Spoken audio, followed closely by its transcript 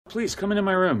Please come into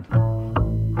my room.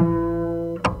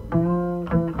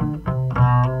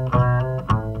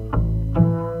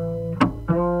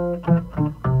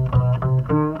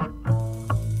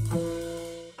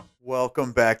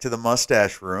 Welcome back to the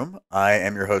MUstaSH Room. I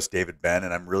am your host, David Ben,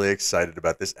 and I'm really excited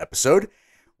about this episode.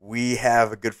 We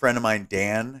have a good friend of mine,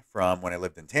 Dan, from when I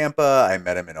lived in Tampa. I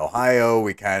met him in Ohio.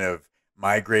 We kind of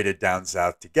migrated down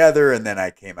south together, and then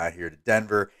I came out here to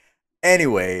Denver.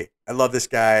 Anyway, I love this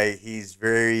guy. He's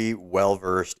very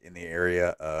well-versed in the area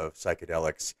of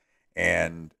psychedelics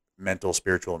and mental,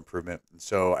 spiritual improvement. And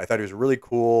so I thought he was a really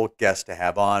cool guest to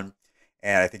have on,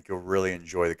 and I think you'll really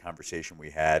enjoy the conversation we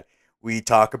had. We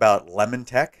talk about lemon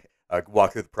tech,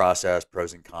 walk through the process,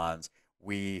 pros and cons.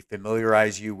 We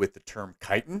familiarize you with the term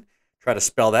chitin. Try to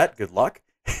spell that. Good luck.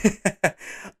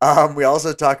 We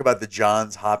also talk about the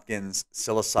Johns Hopkins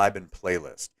Psilocybin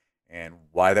playlist and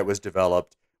why that was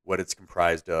developed, what it's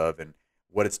comprised of, and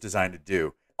what it's designed to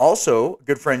do. Also,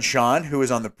 good friend Sean, who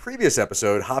was on the previous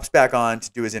episode, hops back on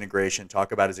to do his integration,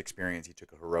 talk about his experience. He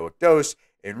took a heroic dose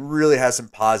and really has some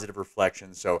positive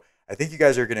reflections. So I think you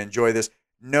guys are going to enjoy this.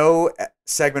 No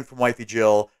segment from Wifey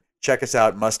Jill. Check us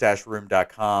out,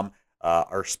 MUstaSHRoom.com.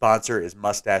 Our sponsor is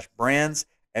MUstaSH Brands.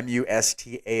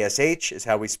 MUstash is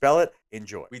how we spell it.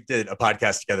 Enjoy. We did a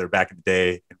podcast together back in the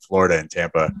day in Florida and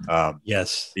Tampa.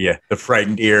 Yes. Yeah, the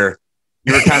frightened ear.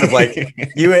 You were kind of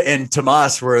like, you and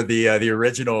Tomas were the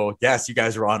original guests. You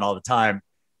guys were on all the time.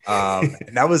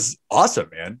 And that was awesome,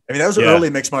 man. I mean, that was early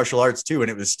mixed martial arts too,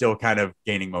 and it was still kind of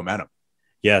gaining momentum.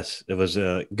 Yes, it was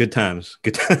good times.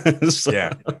 Good times.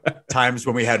 Yeah, times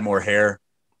when we had more hair.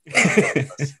 I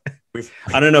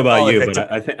don't know about you,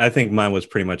 but I think mine was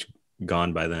pretty much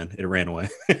gone by then. It ran away.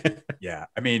 Yeah,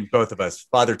 I mean, both of us.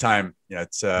 Father Time,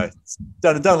 it's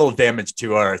done a little damage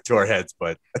to our heads,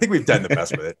 but I think we've done the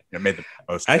best with it. Made the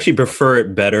most. I actually prefer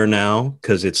it better now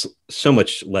because it's so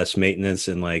much less maintenance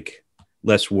and like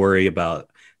less worry about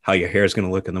how your hair is going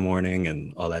to look in the morning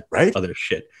and all that other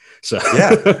shit. So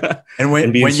yeah,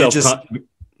 and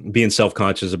being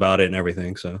self-conscious about it and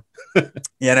everything. So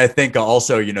yeah, and I think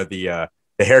also the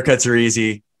haircuts are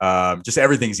easy. Just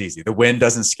everything's easy. The wind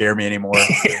doesn't scare me anymore.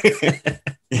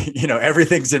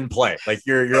 Everything's in play. Like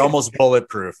you're almost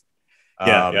bulletproof.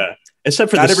 Yeah.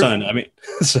 Except for the sun. I mean,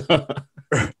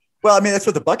 well, I mean that's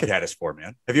what the bucket hat is for,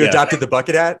 man. Have you adopted the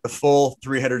bucket hat, the full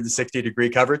 360-degree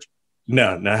coverage?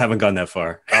 No, I haven't gone that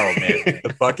far. Oh man,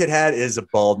 the bucket hat is a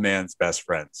bald man's best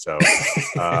friend. So,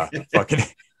 fucking.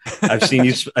 I've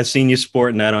seen you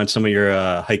sporting that on some of your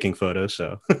hiking photos.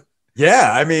 So,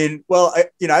 yeah, I mean, well,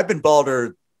 I've been balder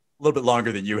a little bit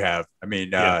longer than you have. I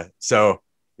mean, so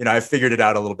I figured it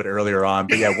out a little bit earlier on.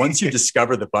 But yeah, once you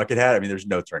discover the bucket hat, I mean, there's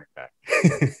no turning back.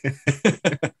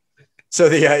 So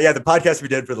the podcast we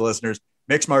did for the listeners,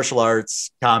 mixed martial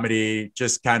arts, comedy,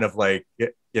 just kind of like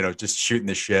just shooting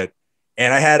the shit.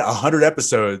 And I had 100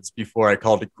 episodes before I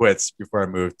called it quits, before I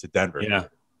moved to Denver.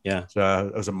 Yeah. So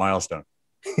that was a milestone.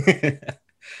 Let's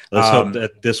hope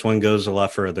that this one goes a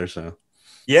lot further. So,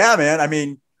 yeah, man. I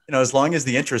mean, as long as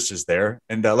the interest is there.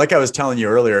 And like I was telling you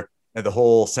earlier, the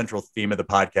whole central theme of the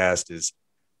podcast is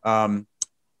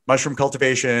mushroom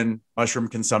cultivation, mushroom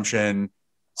consumption,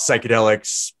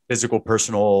 psychedelics, physical,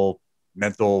 personal,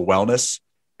 mental wellness.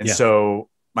 And so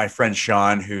my friend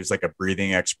Sean, who's like a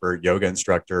breathing expert, yoga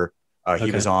instructor,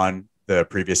 he was on the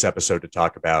previous episode to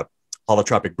talk about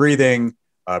holotropic breathing,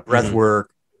 breath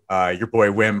work. Your boy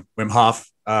Wim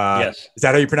Hof. Yes. Is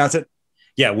that how you pronounce it?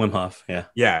 Yeah, Wim Hof. Yeah.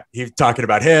 Yeah. He's talking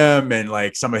about him and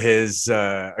like some of his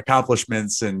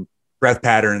accomplishments and breath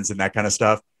patterns and that kind of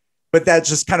stuff. But that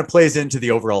just kind of plays into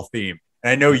the overall theme.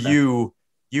 And I know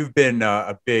you've been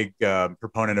a big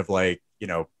proponent of like,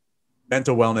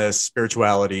 mental wellness,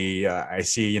 spirituality. I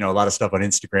see, a lot of stuff on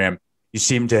Instagram. You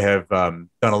seem to have done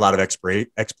a lot of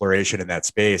exploration in that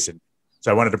space. And so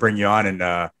I wanted to bring you on and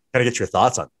kind of get your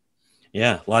thoughts on it.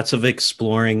 Yeah, lots of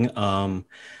exploring.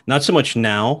 Not so much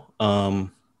now.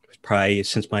 Probably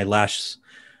since my last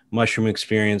mushroom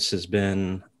experience has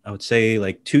been, I would say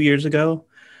like 2 years ago.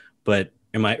 But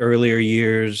in my earlier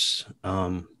years,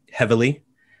 heavily,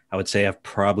 I would say I've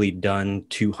probably done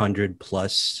 200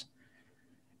 plus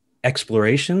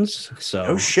explorations. So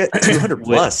oh shit, 200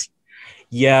 plus.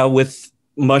 With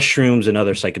mushrooms and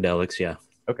other psychedelics. Yeah.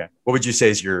 Okay. What would you say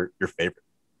is your favorite?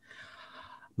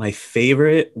 My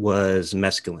favorite was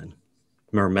mescaline.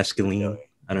 Remember mescaline?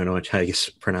 I don't know how you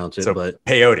pronounce it, but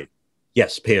peyote.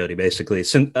 Yes, peyote, basically.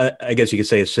 I guess you could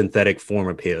say a synthetic form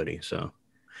of peyote. So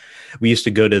we used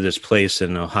to go to this place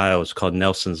in Ohio. It's called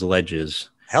Nelson's Ledges.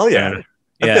 Hell yeah.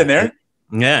 I've been there.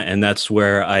 Yeah, and that's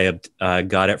where I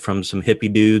got it from some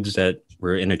hippie dudes that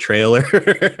were in a trailer,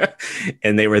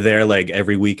 and they were there like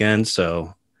every weekend.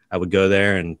 So I would go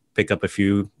there and pick up a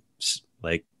few,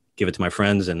 like give it to my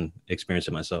friends and experience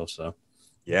it myself. So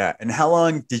Yeah. And how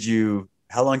long did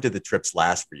the trips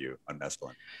last for you on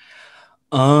mescaline?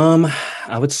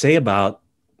 I would say about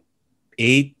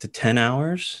 8 to 10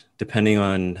 hours, depending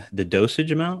on the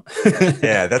dosage amount.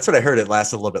 Yeah, that's what I heard. It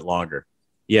lasted a little bit longer.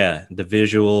 Yeah, the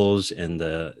visuals and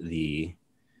the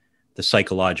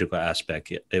psychological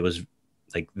aspect. It was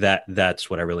like that. That's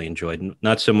what I really enjoyed.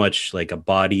 Not so much like a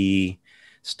body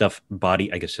stuff,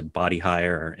 body, I guess a body high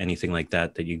or anything like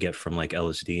that that you get from like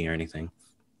LSD or anything.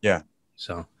 Yeah.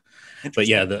 So, but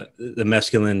yeah, Interesting. the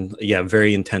mescaline, yeah,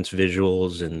 very intense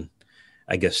visuals, and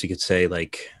I guess you could say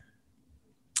like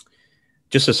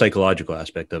just a psychological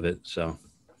aspect of it. So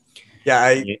Yeah,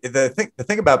 yeah. the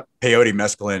thing about peyote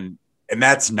mescaline, and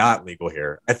that's not legal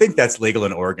here. I think that's legal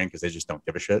in Oregon because they just don't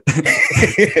give a shit.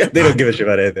 They don't give a shit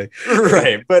about anything.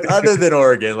 Right. But other than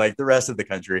Oregon, like the rest of the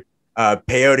country,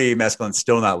 peyote mescaline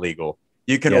still not legal.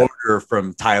 You can Yeah. order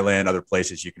from Thailand, other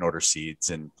places. You can order seeds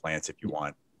and plants if you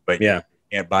want, but you Yeah.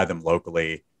 can't buy them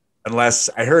locally unless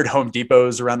I heard Home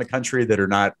Depots around the country that are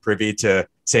not privy to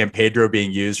San Pedro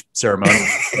being used So ceremonially.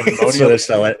 they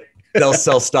sell it. They'll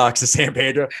sell stocks of San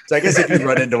Pedro. So I guess if you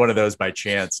run into one of those by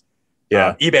chance,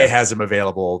 Yeah. eBay has them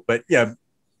available. But yeah,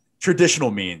 traditional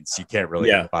means you can't really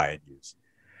Yeah. buy and use.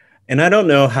 And I don't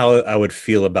know how I would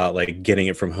feel about like getting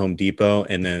it from Home Depot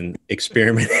and then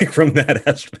experimenting from that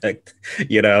aspect, because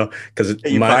Yeah,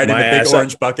 you buy it in a big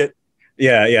orange bucket.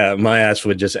 yeah, my ass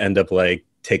would just end up like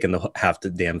taking half the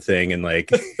damn thing and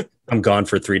like I'm gone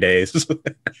for 3 days.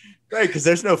 Right, because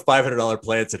there's no $500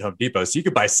 plants at Home Depot, so you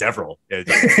could buy several.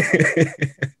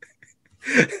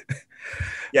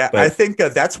 Yeah, I But think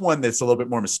that's one that's a little bit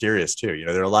more mysterious too.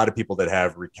 There are a lot of people that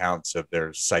have recounts of their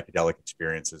psychedelic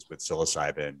experiences with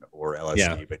psilocybin or LSD,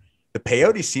 yeah, but the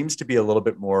peyote seems to be a little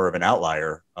bit more of an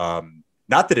outlier.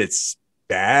 Not that it's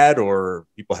bad or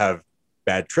people have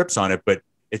bad trips on it, but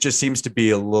it just seems to be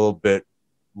a little bit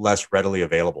less readily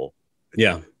available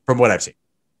yeah, from what I've seen.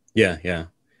 yeah.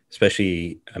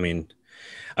 Especially,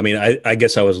 I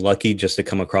guess I was lucky just to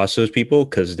come across those people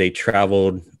because they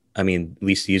traveled. I mean, at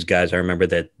least these guys, I remember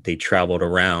that they traveled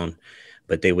around,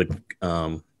 but they would,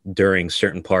 during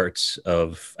certain parts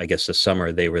of, I guess, the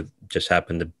summer, they were just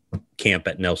happened to camp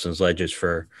at Nelson's Ledges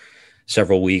for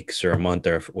several weeks or a month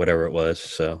or whatever it was.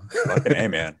 So, Fucking A,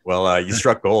 man. Well, you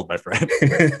struck gold, my friend.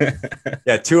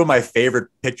 Yeah, two of my favorite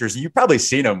pictures. You've probably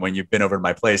seen them when you've been over to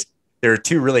my place. There are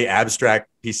two really abstract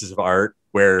pieces of art yeah,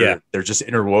 where they're just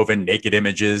interwoven naked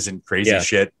images and crazy yeah,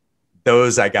 shit.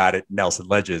 Those I got at Nelson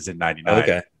Ledges in '99.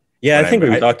 okay. Yeah, I When think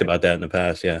we've talked about that in the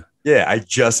past. Yeah. yeah, I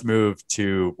just moved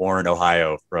to Warren,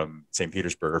 Ohio from St.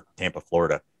 Petersburg, Tampa,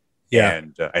 Florida, Yeah.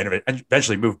 and I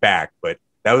eventually moved back. But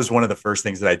that was one of the first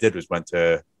things that I did was went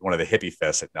to one of the hippie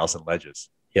fests at Nelson Ledges.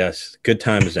 Yes. Good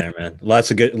times there, man.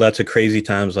 Lots of crazy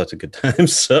times, lots of good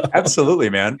times. So, Absolutely,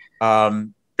 man.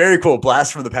 Very cool.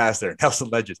 Blast from the past there, Nelson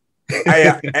Ledges.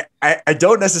 I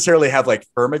don't necessarily have like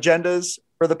firm agendas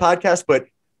for the podcast, but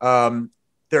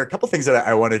there are a couple things that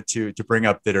I wanted to bring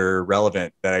up that are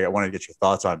relevant that I wanted to get your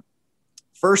thoughts on.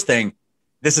 First thing,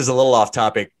 this is a little off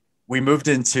topic. We moved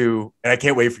into, and I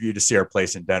can't wait for you to see our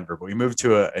place in Denver, but we moved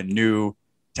to a new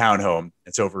townhome.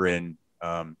 It's over in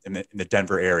the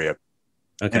Denver area.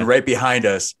 okay. And right behind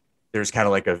us, there's kind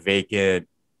of like a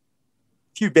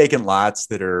few vacant lots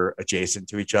that are adjacent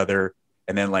to each other.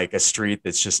 And then like a street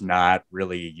that's just not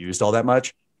really used all that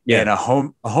much. Yeah. And a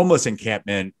homeless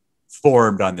encampment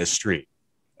formed on this street.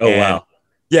 Oh, And wow.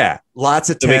 yeah, lots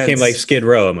of So it became like tents. Skid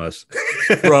Row almost.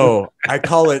 Bro, I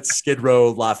call it Skid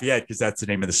Row Lafayette because that's the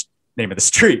name of the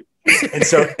street. And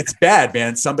so it's bad,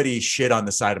 man. Somebody shit on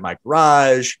the side of my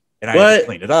garage and I had to What?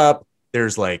 clean it up.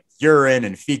 There's like urine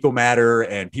and fecal matter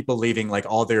and people leaving like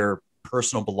all their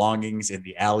personal belongings in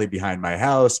the alley behind my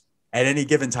house. At any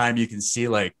given time, you can see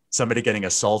like somebody getting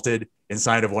assaulted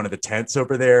inside of one of the tents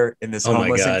over there in this Oh my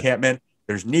homeless God. encampment.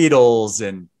 There's needles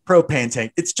and propane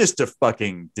tank. It's just a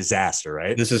fucking disaster,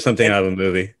 right? This is something And out of a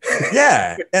movie.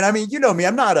 yeah. And I mean, you know me,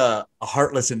 I'm not a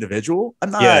heartless individual. I'm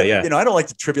Yeah, not, yeah, I don't like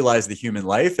to trivialize the human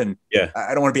life and yeah.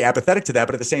 I don't want to be apathetic to that.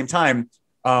 But at the same time,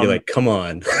 You're like, come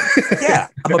on. yeah,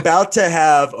 I'm about to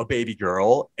have a baby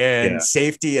girl and Yeah,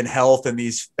 safety and health and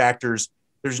these factors.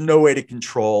 There's no way to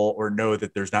control or know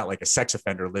that there's not like a sex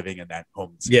offender living in that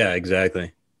home. yeah,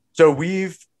 exactly. So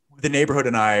the neighborhood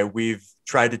and we've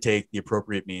tried to take the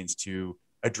appropriate means to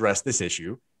address this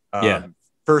issue. Yeah,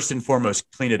 First and foremost,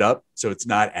 clean it up so it's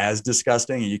not as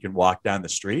disgusting and you can walk down the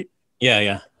street. yeah,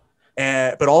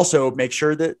 yeah, But also make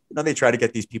sure that they try to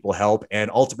get these people help and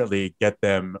ultimately get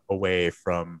them away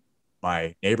from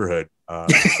my neighborhood.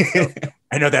 So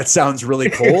I know that sounds really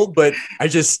cold, but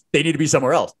they need to be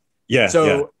somewhere else. Yeah.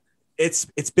 So it's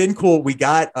been cool. We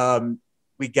got a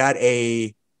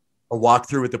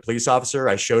walkthrough with the police officer.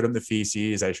 I showed him the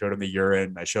feces. I showed him the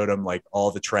urine. I showed him like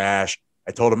all the trash.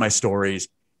 I told him my stories,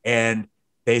 and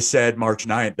they said March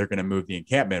 9th, they're going to move the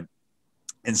encampment.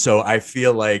 And so I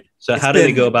feel like, so how do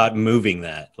they go about moving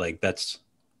that? Like that's,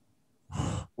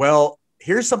 well,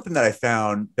 here's something that I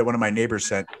found that one of my neighbors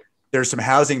sent. There's some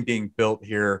housing being built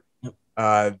here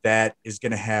that is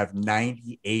going to have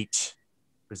 98,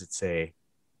 what does it say?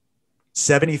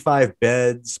 75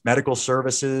 beds, medical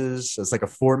services. It's like a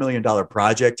 $4 million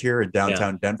project here in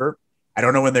downtown Denver. I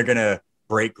don't know when they're going to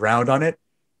break ground on it,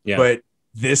 but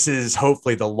this is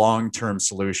hopefully the long-term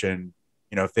solution.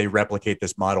 You know, if they replicate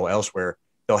this model elsewhere,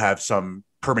 they'll have some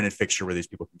permanent fixture where these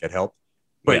people can get help.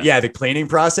 But the cleaning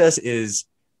process is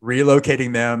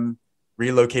relocating them,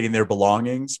 relocating their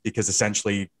belongings, because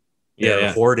essentially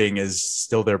their hoarding is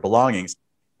still their belongings,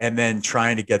 and then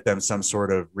trying to get them some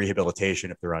sort of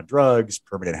rehabilitation if they're on drugs,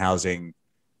 permanent housing,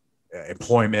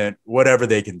 employment, whatever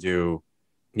they can do.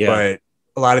 But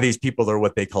a lot of these people are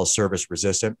what they call service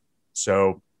resistant.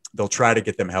 So they'll try to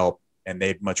get them help, and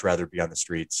they'd much rather be on the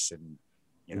streets and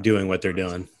doing what they're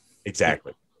doing.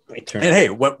 Exactly. And hey,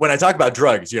 when I talk about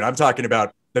drugs, I'm talking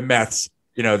about the meths,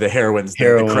 the heroines,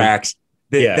 the cracks,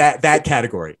 that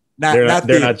category.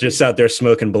 They're not just out there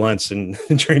smoking blunts and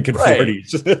drinking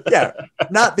 40s.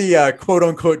 Not the quote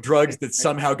unquote drugs that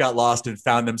somehow got lost and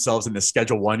found themselves in the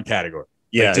Schedule 1 category.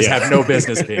 Have no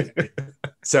business being.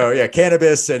 So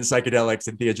cannabis and psychedelics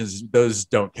and theogens, those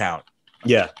don't count.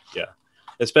 Yeah.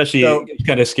 Especially it's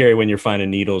kind of scary when you're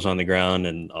finding needles on the ground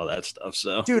and all that stuff.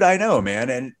 So, dude, I know, man.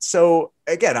 And so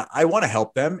again, I want to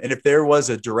help them. And if there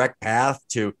was a direct path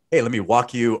to, hey, let me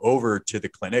walk you over to the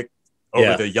clinic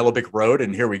over the Yellow Brick Road,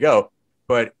 and here we go.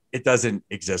 But it doesn't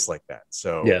exist like that.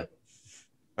 So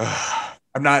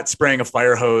I'm not spraying a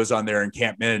fire hose on their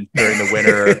encampment during the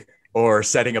winter or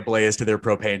setting a blaze to their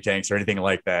propane tanks or anything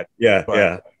like that.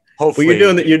 Hopefully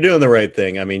you're doing the right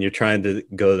thing. I mean, you're trying to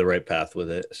go the right path with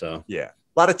it. So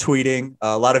a lot of tweeting,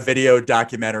 a lot of video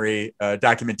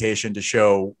documentation to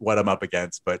show what I'm up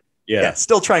against, but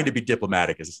still trying to be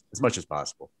diplomatic as much as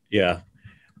possible.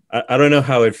 I don't know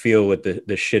how I'd feel with the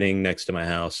shitting next to my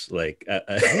house. Like, and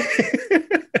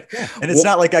it's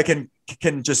not like I can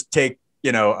just take,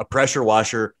 a pressure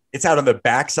washer. It's out on the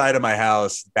backside of my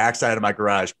house, backside of my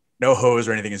garage. No hose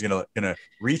or anything is going to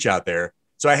reach out there.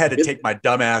 So I had to take my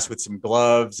dumb ass with some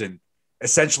gloves and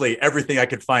essentially everything I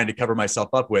could find to cover myself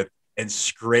up with and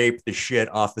scrape the shit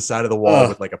off the side of the wall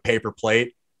with like a paper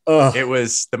plate. It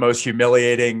was the most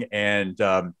humiliating, and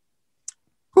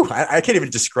I can't even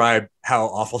describe how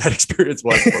awful that experience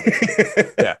was for me.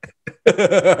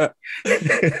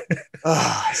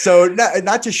 So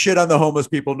not to shit on the homeless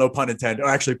people, no pun intended, or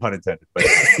actually pun intended,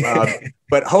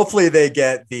 but hopefully they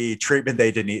get the treatment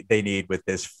they need with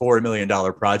this $4 million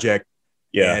project.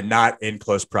 And not in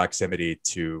close proximity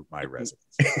to my residence.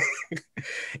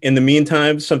 In the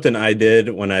meantime, something I did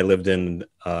when I lived in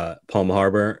Palm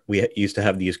Harbor, we used to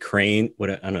have these crane. I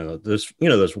don't know, those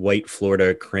white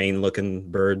Florida crane-looking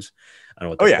birds. I don't know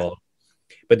what they're called.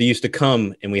 But they used to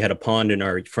come, and we had a pond in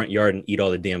our front yard and eat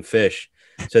all the damn fish.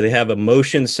 So they have a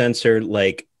motion sensor,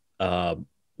 like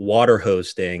water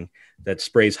hose thing that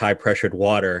sprays high-pressured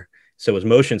water. So it was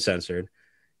motion censored.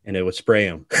 And it would spray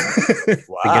them to get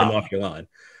them off your lawn.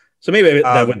 So maybe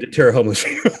that would deter homeless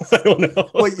people. I don't know.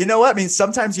 Well, you know what? I mean,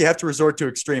 sometimes you have to resort to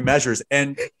extreme measures.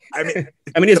 And I mean,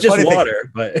 it's just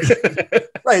water, but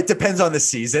right. It depends on the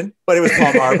season, but it was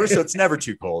Palm Harbor, so it's never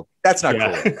too cold. That's not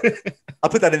cool.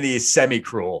 I'll put that in the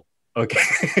semi-cruel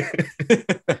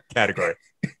category.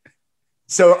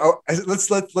 So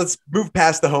let's move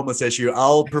past the homeless issue.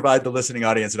 I'll provide the listening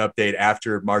audience an update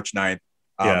after March 9th.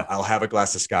 I'll have a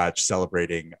glass of scotch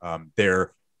celebrating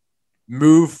their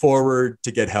move forward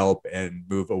to get help and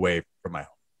move away from my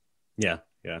home.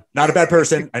 Not a bad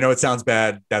person. I know it sounds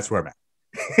bad. That's where I'm at.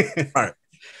 All right.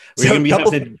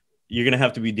 You're going to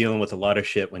have to be dealing with a lot of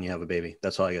shit when you have a baby.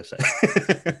 That's all I got to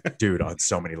say. Dude, on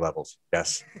so many levels.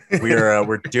 Yes.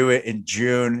 We're due it in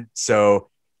June.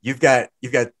 So you've got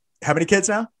how many kids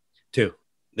now? 2.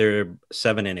 They're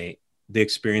 7 and 8. The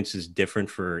experience is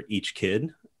different for each kid.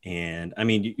 And I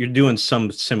mean, you're doing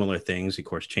some similar things, of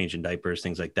course, changing diapers,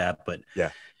 things like that. But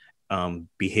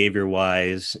behavior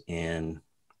wise, and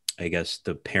I guess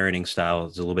the parenting style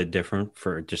is a little bit different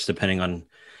for just depending on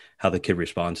how the kid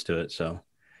responds to it. So,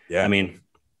 I mean,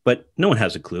 but no one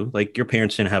has a clue. Like your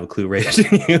parents didn't have a clue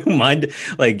raising you.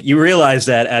 Like you realize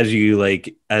that as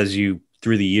you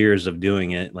through the years of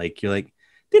doing it, like you're like,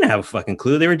 didn't have a fucking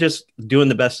clue. They were just doing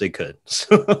the best they could.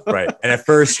 So. Right. And at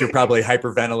first you're probably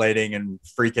hyperventilating and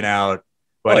freaking out,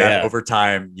 Oh but yeah, over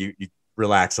time you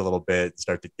relax a little bit,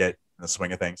 start to get in the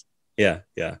swing of things. yeah.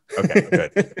 Okay,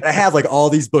 good. And I have like all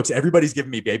these books. Everybody's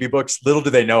giving me baby books. Little do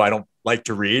they know I don't like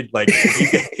to read. Like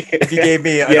if you gave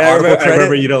me an Audible credit, I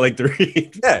remember you don't like to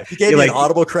read. yeah, if you gave me an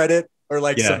Audible credit or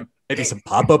like maybe some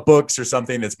pop-up books or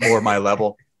something that's more my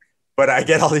level. But I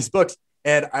get all these books,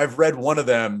 and I've read one of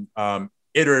them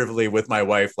iteratively with my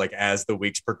wife, like as the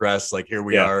weeks progress, like here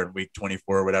we are in week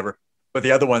 24 or whatever. But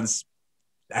the other ones,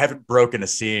 I haven't broken a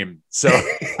seam. So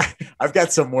I've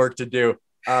got some work to do.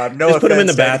 Just put them in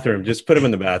the bathroom. Just put them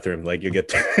in the bathroom. Like you get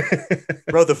to...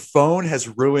 Bro, the phone has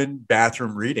ruined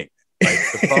bathroom reading. Like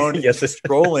the phone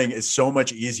scrolling is so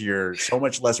much easier, so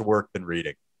much less work than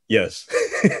reading. Yes.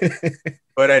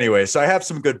 But anyway, so I have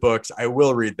some good books. I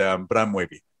will read them, but I'm way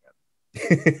behind.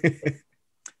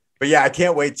 But yeah, I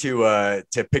can't wait to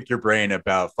pick your brain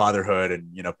about fatherhood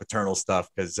and paternal stuff,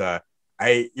 because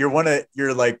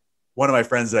you're like one of my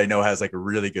friends that I know has like a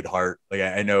really good heart. Like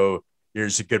I know you're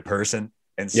just a good person,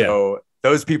 and so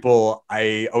those people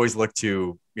I always look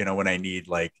to, when I need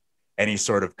like any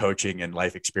sort of coaching and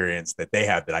life experience that they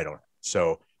have that I don't have.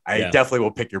 So I definitely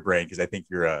will pick your brain, because I think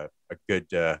you're a good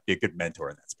mentor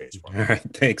in that space for me. All right,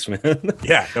 thanks, man.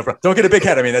 Yeah, no problem. Don't get a big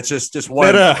head. I mean, that's just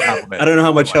one compliment. I don't know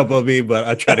how much help I'll be, but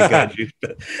I'll try to guide you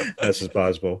as best as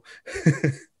possible.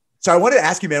 So I wanted to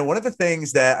ask you, man, one of the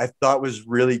things that I thought was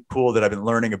really cool that I've been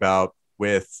learning about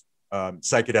with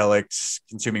psychedelics,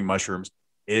 consuming mushrooms,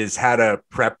 is how to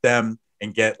prep them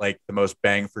and get like the most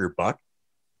bang for your buck.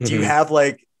 Do you have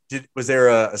like, was there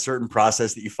a certain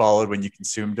process that you followed when you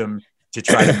consumed them to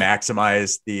try to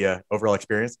maximize the overall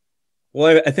experience?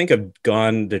 Well, I think I've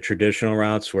gone the traditional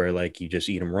routes where like you just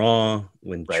eat them raw,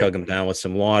 chug them down with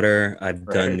some water. I've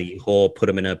done the whole put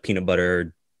them in a peanut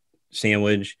butter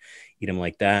sandwich, eat them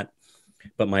like that.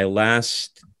 But my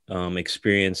last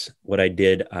experience, what I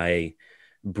did, I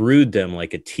brewed them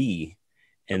like a tea,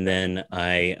 and then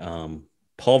I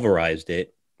pulverized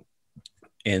it,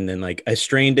 and then like I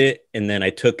strained it, and then I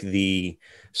took the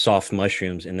soft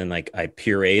mushrooms and then like I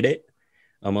pureed it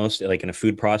almost like in a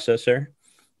food processor.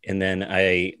 And then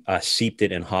I seeped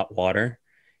it in hot water,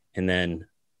 and then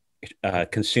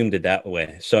consumed it that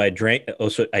way. So I drank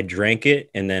it,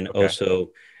 and then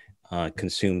also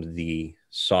consumed the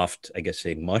soft, I guess,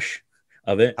 a mush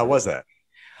of it. How was that?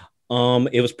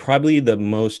 It was probably the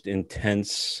most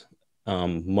intense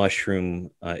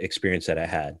mushroom experience that I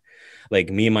had.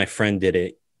 Like me and my friend did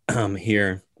it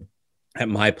here at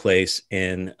my place,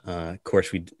 and of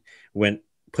course we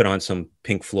put on some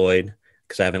Pink Floyd,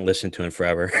 because I haven't listened to him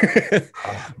forever.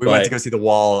 We went to go see the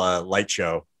Wall light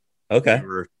show. Okay.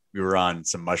 We were on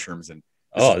some mushrooms, and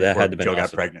that had to be Joe awesome.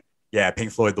 got pregnant. Yeah,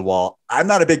 Pink Floyd, The Wall. I'm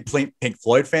not a big Pink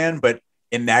Floyd fan, but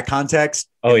in that context,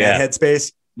 that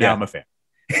headspace, now I'm a fan.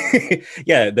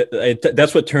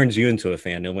 That's what turns you into a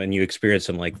fan, and when you experience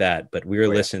them like that. But we were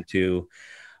listening to,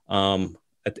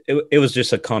 it was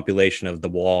just a compilation of The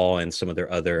Wall and some of their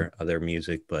other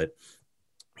music, but.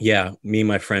 Yeah, me and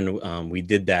my friend, we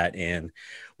did that, and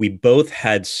we both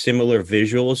had similar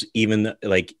visuals, even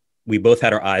like we both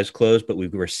had our eyes closed, but we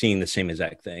were seeing the same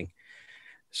exact thing.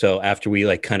 So after we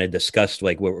like kind of discussed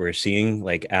like what we were seeing,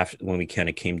 like after when we kind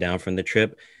of came down from the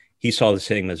trip, he saw the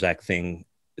same exact things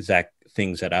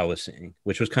that I was seeing,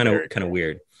 which was kind of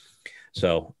weird.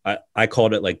 So I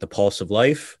called it like the pulse of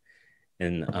life,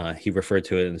 and he referred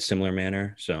to it in a similar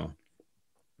manner. So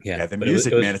yeah, the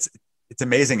music, man, it's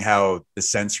amazing how the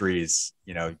sensories,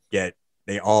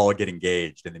 they all get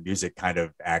engaged, and the music kind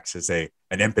of acts as an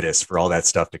impetus for all that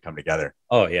stuff to come together.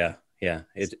 Oh yeah.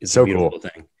 It's so a beautiful cool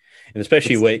thing, and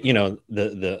especially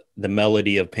the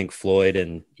melody of Pink Floyd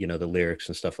and the lyrics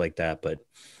and stuff like that. But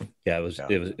yeah,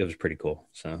 it was pretty cool.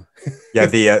 So yeah,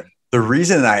 the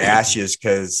reason I asked you is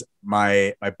because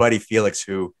my buddy Felix,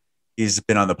 who he's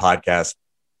been on the podcast,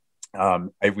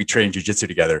 we trained jujitsu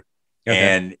together,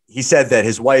 and he said that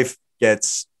his wife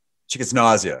gets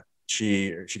nausea.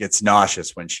 She gets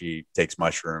nauseous when she takes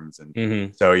mushrooms,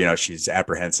 and so she's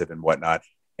apprehensive and whatnot.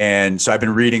 And so I've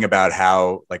been reading about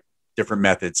how like different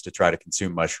methods to try to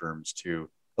consume mushrooms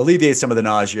to alleviate some of the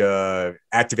nausea,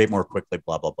 activate more quickly,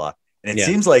 blah blah blah. And it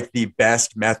seems like the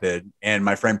best method, and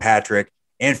my friend Patrick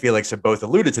and Felix have both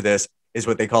alluded to this, is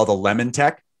what they call the lemon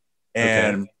tech.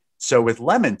 And so with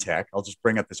lemon tech, I'll just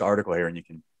bring up this article here, and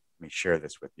let me share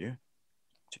this with you.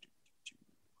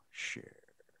 Share.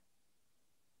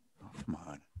 Oh, come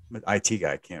on. I'm an IT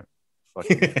guy. I can't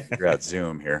fucking figure out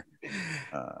Zoom here.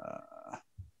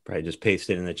 Probably just paste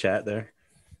it in the chat there.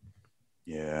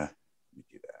 Yeah, let me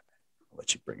do that. I'll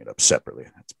let you bring it up separately.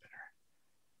 That's better.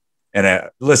 And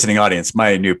a listening audience,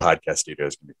 my new podcast studio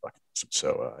is going to be fucking awesome.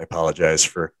 So I apologize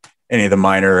for any of the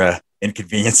minor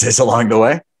inconveniences along the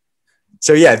way.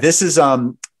 So yeah, this is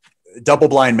Double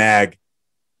Blind Mag.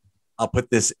 I'll put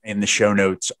this in the show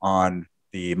notes on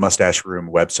the MUstaSH Room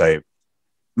website,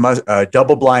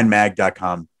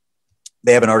 doubleblindmag.com.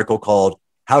 They have an article called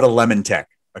How to Lemon Tech,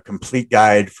 a complete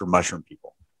guide for mushroom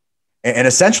people. And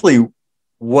essentially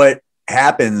what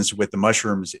happens with the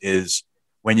mushrooms is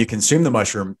when you consume the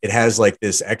mushroom, it has like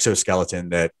this exoskeleton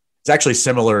that is actually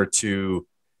similar to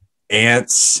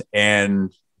ants.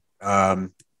 And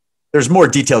there's more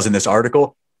details in this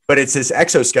article, but it's this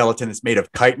exoskeleton that's made of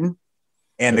chitin.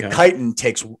 And the chitin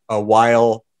takes a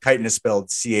while. Chitin is spelled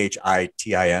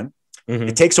CHITIN.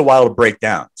 It takes a while to break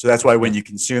down. So that's why when you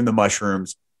consume the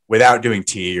mushrooms without doing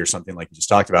tea or something like you just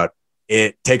talked about,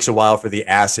 it takes a while for the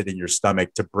acid in your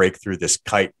stomach to break through this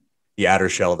chitin, the outer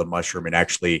shell of the mushroom, and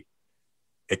actually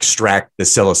extract the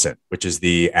psilocin, which is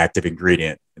the active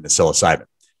ingredient in the psilocybin.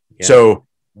 Yeah. So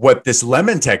what this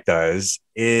lemon tech does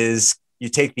is you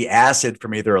take the acid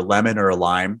from either a lemon or a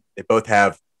lime. They both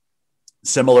have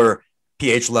similar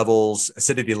pH levels,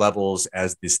 acidity levels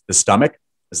as the stomach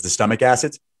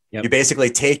acids. Yep. You basically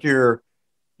take your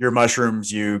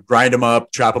mushrooms, you grind them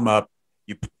up, chop them up,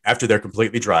 after they're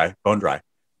completely dry, bone dry,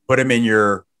 put them in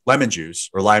your lemon juice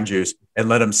or lime juice and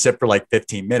let them sit for like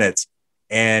 15 minutes.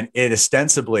 And it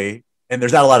ostensibly, and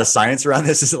there's not a lot of science around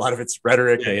this, is a lot of it's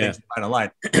rhetoric and things you find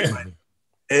online.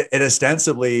 It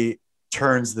ostensibly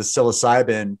turns the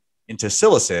psilocybin into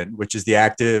psilocin, which is the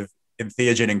active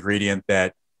entheogen ingredient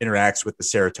that interacts with the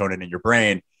serotonin in your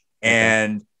brain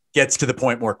and gets to the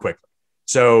point more quickly.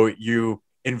 So you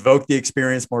invoke the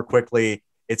experience more quickly.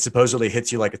 It supposedly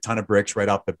hits you like a ton of bricks right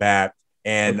off the bat.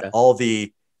 And all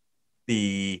the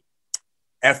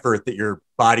effort that your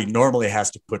body normally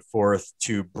has to put forth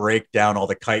to break down all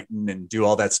the chitin and do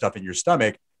all that stuff in your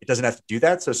stomach, it doesn't have to do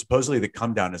that. So supposedly the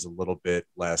come down is a little bit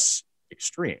less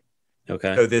extreme.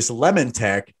 Okay. So this lemon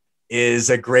tech is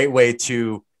a great way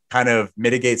to kind of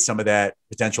mitigate some of that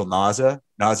potential nausea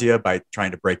by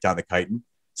trying to break down the chitin.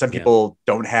 Some people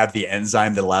don't have the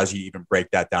enzyme that allows you to even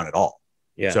break that down at all.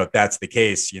 Yeah. So if that's the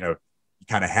case, you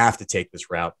kind of have to take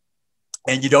this route,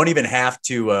 and you don't even have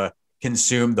to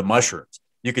consume the mushrooms.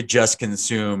 You could just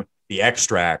consume the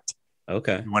extract.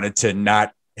 Okay. You wanted to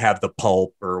not have the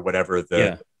pulp or whatever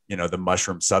the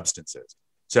mushroom substance is.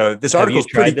 So this article is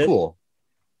pretty cool.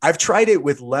 I've tried it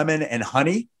with lemon and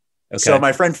honey. Okay. So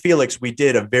my friend Felix, we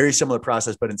did a very similar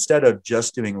process, but instead of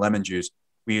just doing lemon juice,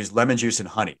 we used lemon juice and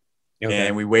honey. Okay.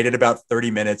 And we waited about 30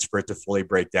 minutes for it to fully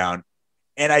break down.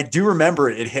 And I do remember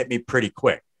it hit me pretty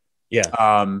quick. Yeah.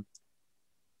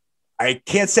 I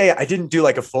can't say I didn't do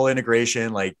like a full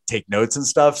integration, like take notes and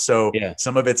stuff. So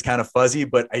some of it's kind of fuzzy,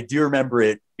 but I do remember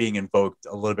it being invoked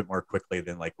a little bit more quickly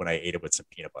than like when I ate it with some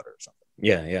peanut butter or something.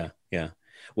 Yeah.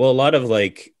 Well, a lot of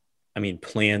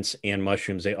plants and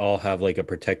mushrooms, they all have like a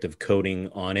protective coating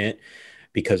on it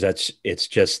because it's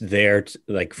just there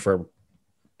for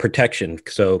protection.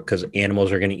 So, because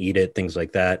animals are going to eat it, things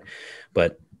like that.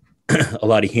 But a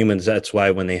lot of humans, that's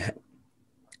why when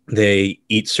they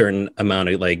eat certain amount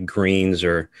of like greens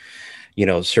or,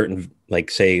 certain, like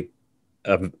say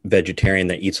a vegetarian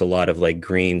that eats a lot of like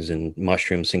greens and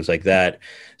mushrooms, things like that,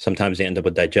 sometimes they end up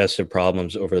with digestive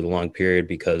problems over the long period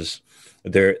because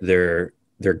their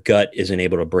gut isn't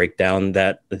able to break down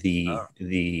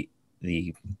the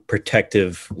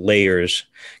protective layers.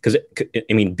 Because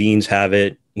beans have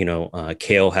it,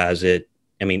 kale has it.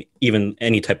 Even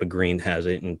any type of green has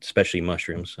it, and especially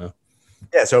mushrooms. So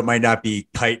so it might not be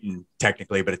chitin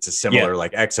technically, but it's a similar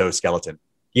like exoskeleton.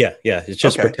 Yeah. It's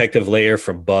just a protective layer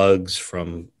from bugs,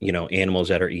 from animals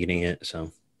that are eating it.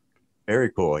 So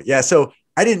very cool. Yeah. So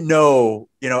I didn't know,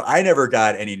 I never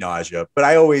got any nausea, but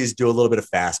I always do a little bit of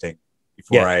fasting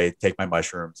before I take my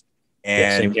mushrooms.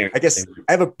 And I guess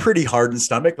I have a pretty hardened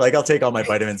stomach. Like I'll take all my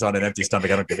vitamins on an empty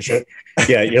stomach. I don't give a shit.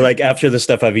 Yeah. You're like, after the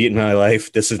stuff I've eaten in my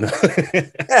life, this is not.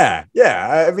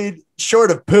 Yeah.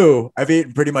 Short of poo, I've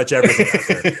eaten pretty much everything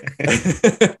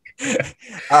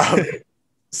out there.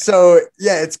 So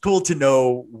it's cool to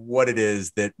know what it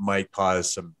is that might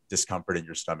cause some discomfort in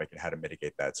your stomach and how to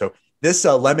mitigate that. So this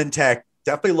lemon tech,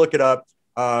 definitely look it up.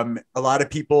 A lot of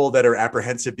people that are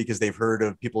apprehensive because they've heard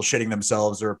of people shitting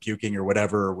themselves or puking or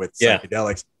whatever with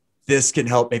psychedelics, this can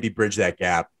help maybe bridge that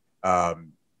gap,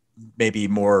 maybe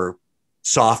more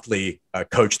softly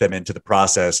coach them into the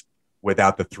process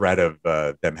without the threat of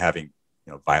them having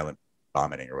violent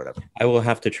vomiting or whatever. I will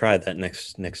have to try that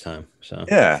next time. So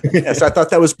so I thought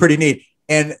that was pretty neat.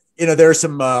 And there are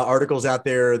some articles out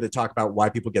there that talk about why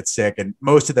people get sick, and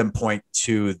most of them point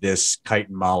to this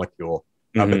chitin molecule.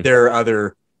 But there are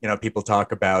other people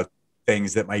talk about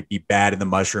things that might be bad in the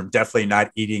mushroom. Definitely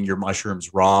not eating your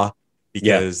mushrooms raw,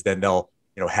 because then they'll,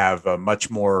 have a much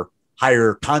more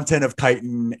higher content of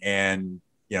chitin and,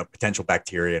 potential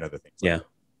bacteria and other things.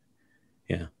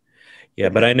 Yeah.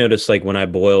 But I noticed like when I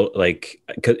boiled, like,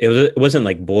 cause it wasn't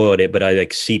like boiled it, but I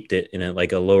like seeped it in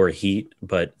like a lower heat,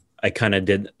 but I kind of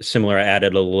did similar. I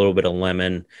added a little bit of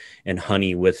lemon and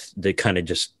honey with the kind of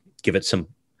just give it some,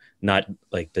 not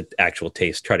like the actual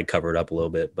taste, try to cover it up a little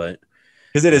bit, but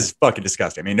because it is fucking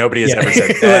disgusting. I mean, nobody has ever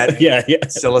said that.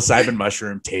 Psilocybin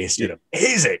mushroom tasted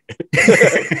amazing.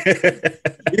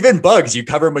 Even bugs, you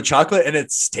cover them with chocolate and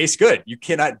it tastes good. You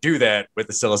cannot do that with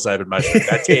the psilocybin mushroom.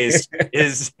 That taste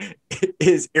is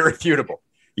irrefutable.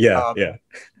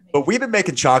 But we've been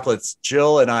making chocolates.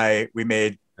 Jill and I, we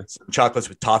made some chocolates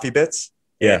with toffee bits.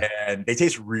 And they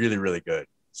taste really, really good.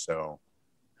 So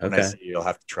when I see you, you'll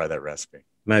have to try that recipe.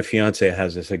 My fiance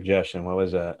has a suggestion. What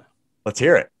was that? Let's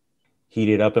hear it. Heat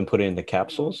it up and put it in the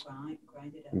capsules.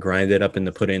 Grind it up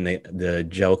and put it in the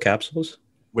gel capsules.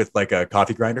 With like a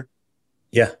coffee grinder?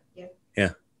 Yeah.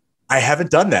 I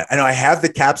haven't done that. I know I have the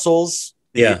capsules,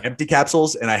 the empty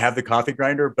capsules, and I have the coffee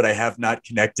grinder, but I have not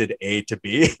connected A to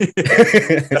B.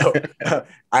 So,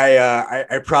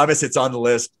 I promise it's on the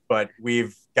list, but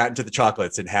we've gotten to the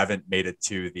chocolates and haven't made it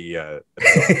to the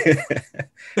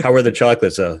How were the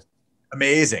chocolates though?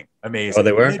 Amazing. Oh,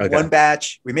 they were?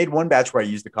 We made one batch where I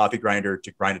used the coffee grinder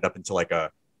to grind it up into like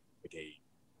a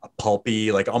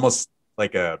pulpy, like almost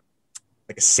like a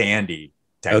sandy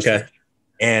texture. Okay.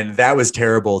 And that was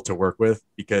terrible to work with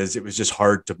because it was just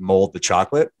hard to mold the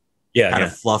chocolate. Kind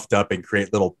of fluffed up and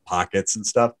create little pockets and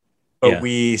stuff. But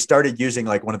we started using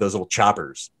like one of those little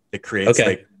choppers that creates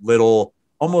like little,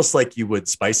 almost like you would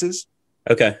spices.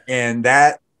 Okay. And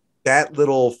that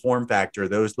little form factor,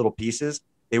 those little pieces,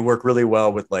 they work really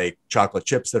well with like chocolate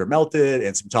chips that are melted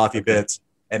and some toffee bits.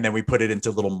 And then we put it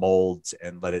into little molds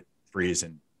and let it freeze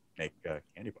and make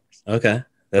candy bars. Okay.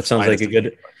 That sounds like a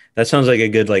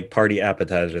good like party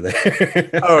appetizer there.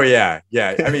 Oh yeah.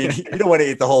 I mean, you don't want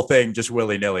to eat the whole thing just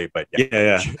willy nilly, but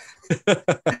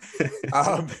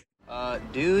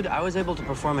dude, I was able to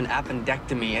perform an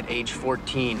appendectomy at age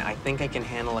 14. I think I can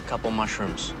handle a couple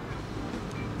mushrooms.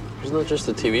 Isn't that just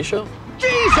a TV show?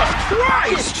 Jesus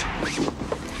Christ!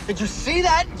 Did you see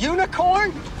that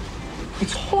unicorn?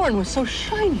 Its horn was so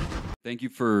shiny. Thank you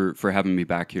for having me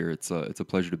back here. It's a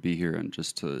pleasure to be here and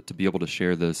just to be able to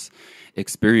share this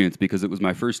experience because it was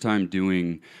my first time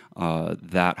doing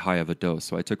that high of a dose.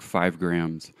 So I took 5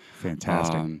 grams.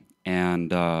 Fantastic.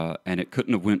 And it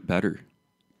couldn't have went better.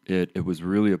 It was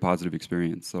really a positive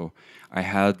experience. So I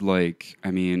had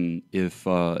if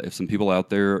some people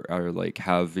out there are like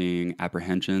having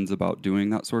apprehensions about doing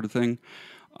that sort of thing,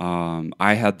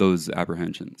 I had those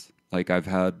apprehensions. Like I've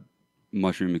had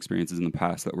mushroom experiences in the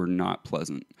past that were not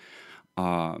pleasant.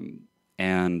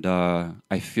 And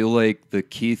I feel like the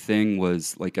key thing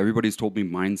was like everybody's told me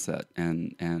mindset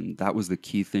and that was the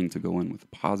key thing to go in with a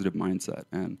positive mindset.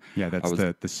 And that's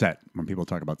the set when people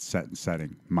talk about set and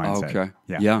setting mindset. Okay.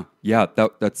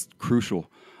 That's crucial.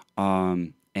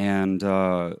 Like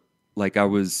I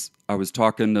was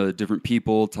talking to different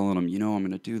people, telling them, I'm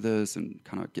going to do this and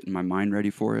kind of getting my mind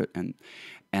ready for it. And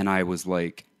I was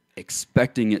like,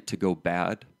 expecting it to go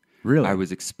bad. Really? I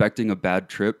was expecting a bad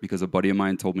trip because a buddy of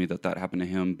mine told me that happened to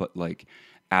him. But like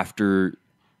after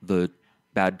the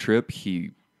bad trip,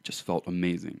 he just felt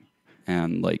amazing.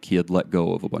 And like he had let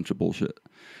go of a bunch of bullshit.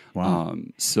 Wow.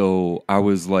 So I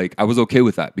was okay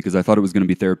with that because I thought it was going to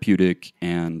be therapeutic.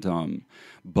 And,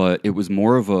 but it was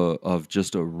more of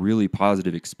just a really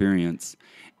positive experience.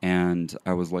 And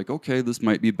I was like, okay, this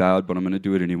might be bad, but I'm going to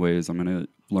do it anyways. I'm going to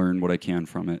learn what I can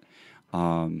from it.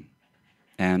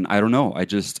 And I don't know. I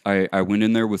went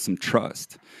in there with some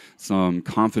trust, some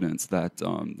confidence that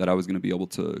I was going to be able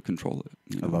to control it.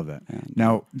 I love that. And,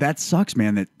 now that sucks,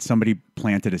 man. That somebody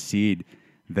planted a seed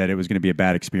that it was going to be a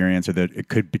bad experience, or that it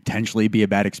could potentially be a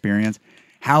bad experience.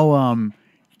 How?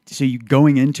 So you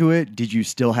going into it, did you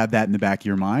still have that in the back of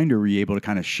your mind, or were you able to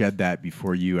kind of shed that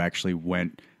before you actually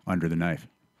went under the knife?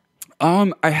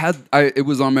 It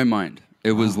was on my mind.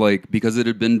 It was like, because it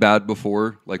had been bad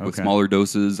before, like with smaller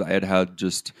doses, I had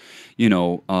just,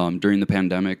 during the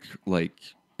pandemic, like,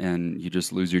 and you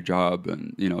just lose your job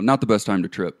and, not the best time to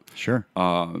trip. Sure.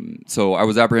 So I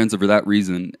was apprehensive for that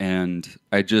reason. And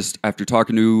I just, after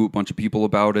talking to a bunch of people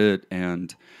about it,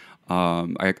 and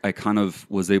I kind of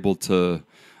was able to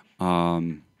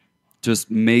just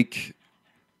make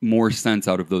more sense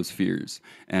out of those fears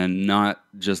and not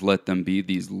just let them be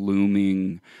these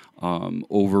looming,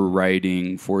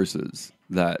 overriding forces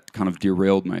that kind of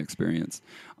derailed my experience.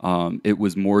 It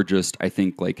was more just, I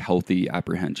think, like healthy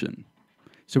apprehension.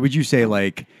 So would you say,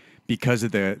 like, because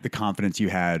of the confidence you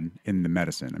had in the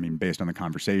medicine, I mean, based on the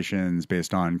conversations,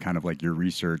 based on kind of like your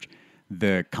research,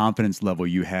 the confidence level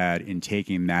you had in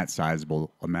taking that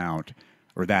sizable amount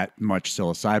or that much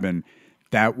psilocybin,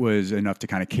 that was enough to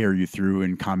kind of carry you through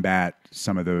and combat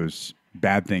some of those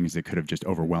bad things that could have just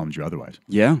overwhelmed you otherwise?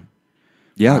 Yeah.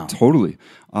 Wow. Totally.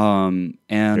 And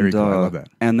Very cool. I love that.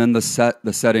 And then the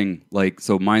setting, like,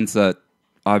 so mindset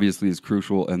obviously is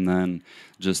crucial, and then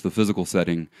just the physical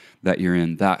setting that you're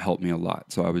in, that helped me a lot.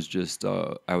 So I was just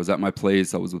I was at my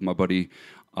place. I was with my buddy,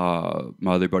 my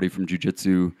other buddy from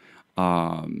jiu-jitsu,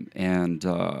 and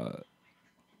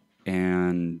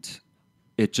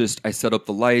it just, I set up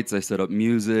the lights, I set up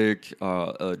music,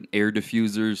 an air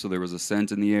diffuser, so there was a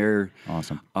scent in the air.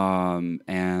 Awesome.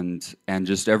 And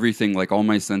just everything, like all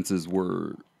my senses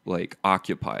were like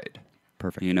occupied.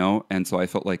 Perfect. You know, and so I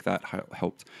felt like that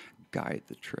helped guide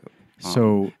the trip.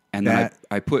 So and then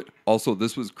I put, also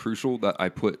this was crucial, that I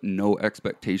put no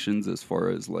expectations as far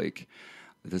as like,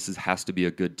 has to be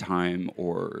a good time,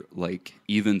 or like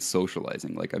even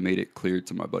socializing. Like I made it clear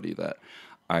to my buddy that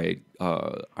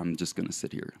I'm just gonna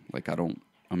sit here. Like I'm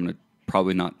gonna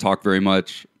probably not talk very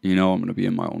much. You know, I'm gonna be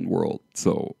in my own world.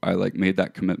 So I like made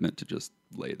that commitment to just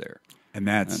lay there. And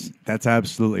that's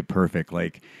absolutely perfect.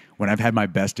 Like when I've had my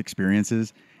best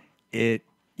experiences,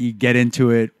 you get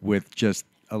into it with just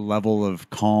a level of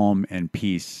calm and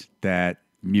peace that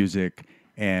music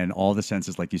and all the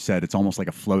senses, like you said, it's almost like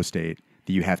a flow state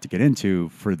that you have to get into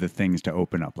for the things to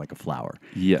open up like a flower.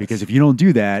 Yes. Because if you don't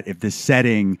do that, if the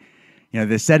setting,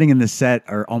 the setting and the set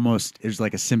are almost, there's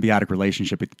like a symbiotic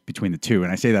relationship between the two.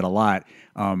 And I say that a lot.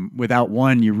 Without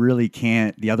one, you really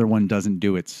can't, the other one doesn't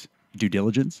do its due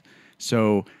diligence.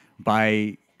 So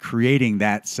by creating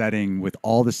that setting with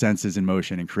all the senses in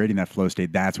motion and creating that flow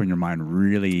state, that's when your mind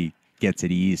really gets at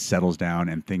ease, settles down,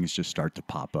 and things just start to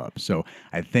pop up. So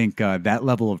I think that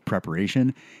level of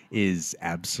preparation is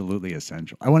absolutely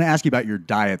essential. I want to ask you about your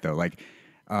diet, though. Like,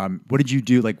 what did you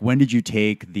do? Like, when did you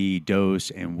take the dose,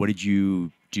 and what did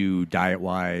you do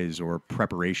diet-wise or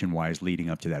preparation-wise leading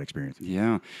up to that experience?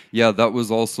 Yeah, that was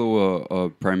also a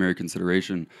primary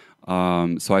consideration.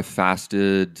 So I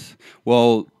fasted.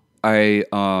 Well, I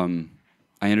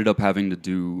ended up having to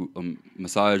do a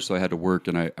massage, so I had to work,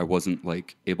 and I wasn't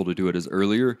like able to do it as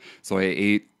earlier. So I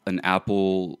ate an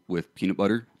apple with peanut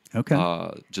butter. Okay.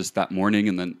 Just that morning,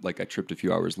 and then like I tripped a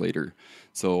few hours later.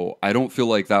 So I don't feel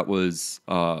like that was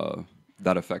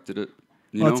that affected it.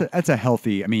 You know? That's a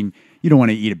healthy. I mean, you don't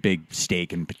want to eat a big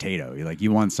steak and potato.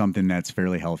 You want something that's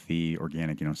fairly healthy,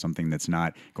 organic. Something that's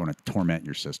not going to torment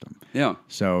your system. Yeah.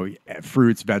 So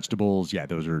fruits, vegetables, yeah,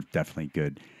 those are definitely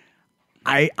good.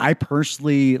 I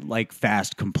personally like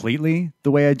fast completely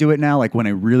the way I do it now, like when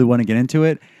I really want to get into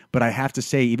it. But I have to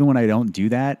say, even when I don't do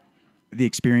that, the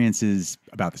experience is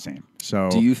about the same. So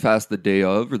do you fast the day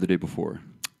of or the day before?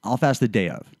 I'll fast the day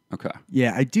of. Okay.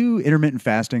 Yeah, I do intermittent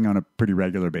fasting on a pretty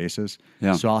regular basis.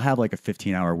 Yeah. So I'll have like a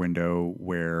 15-hour window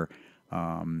where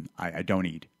I don't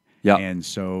eat. Yeah. And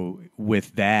so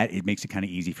with that, it makes it kind of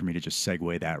easy for me to just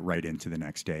segue that right into the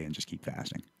next day and just keep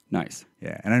fasting. Nice.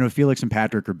 Yeah. And I know Felix and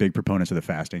Patrick are big proponents of the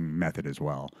fasting method as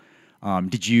well.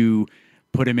 Did you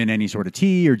put them in any sort of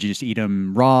tea, or did you just eat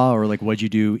them raw, or like what'd you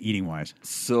do eating wise?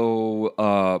 So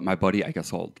my buddy, I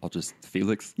guess I'll just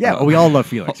Felix. Yeah, we all love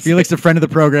Felix. Felix is a friend of the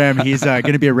program. He's going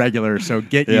to be a regular, so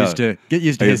get used to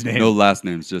his name. No last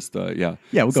names, just yeah.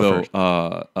 Yeah, we'll go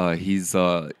first. He's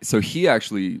so he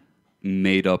actually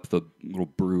made up the little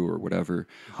brew or whatever.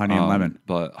 Honey and lemon.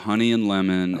 But honey and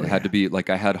lemon, it had to be, like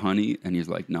I had honey, and he's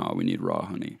like, no, we need raw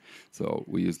honey. So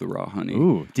we used the raw honey.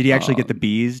 Ooh, did he actually get the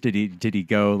bees? Did he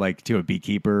go like to a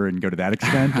beekeeper and go to that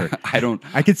extent? Or?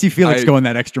 I could see Felix going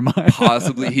that extra mile.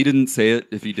 Possibly. He didn't say it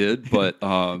if he did, but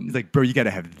he's like, bro, you got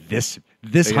to have this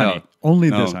honey.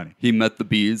 Only this honey. He met the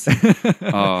bees.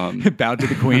 Bowed to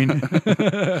the queen.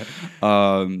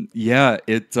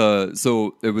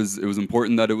 So it was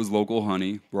important that it was local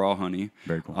honey, raw honey.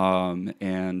 Very cool.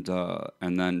 And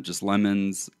then just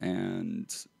lemons, and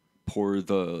pour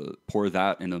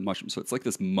that into the mushroom. So it's like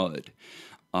this mud.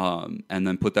 And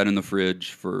then put that in the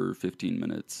fridge for 15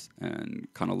 minutes and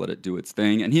kind of let it do its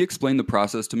thing. And he explained the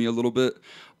process to me a little bit.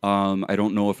 I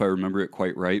don't know if I remember it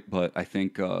quite right, but I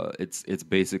think it's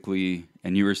basically.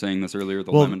 And you were saying this earlier,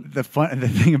 lemon. The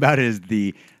thing about it is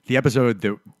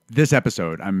this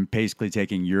episode, I'm basically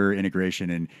taking your integration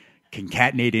and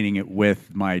concatenating it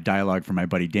with my dialogue from my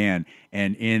buddy Dan,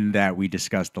 and in that we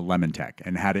discussed the lemon tech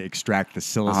and how to extract the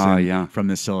psilocin from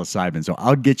the psilocybin. So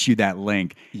I'll get you that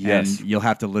link, and you'll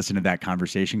have to listen to that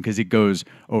conversation because it goes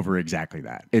over exactly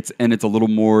that. It's a little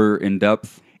more in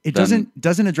depth. It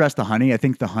doesn't address the honey. I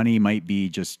think the honey might be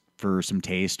just for some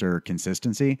taste or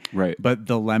consistency. Right. But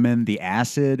the lemon, the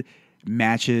acid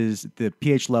matches the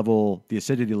pH level, the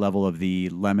acidity level of the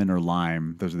lemon or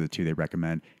lime. Those are the two they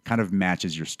recommend. Kind of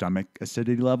matches your stomach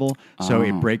acidity level. So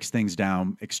it breaks things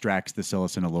down, extracts the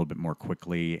psilocin a little bit more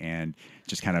quickly, and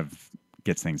just kind of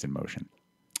gets things in motion.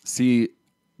 See,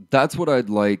 that's what I'd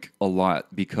like a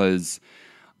lot, because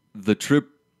the trip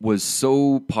was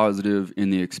so positive in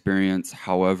the experience.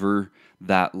 However,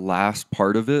 that last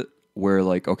part of it where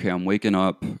like, okay, I'm waking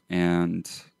up and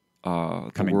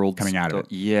the world's coming out of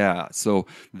it. Yeah. So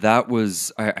that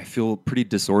was, I feel pretty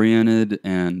disoriented,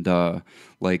 and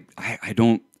like I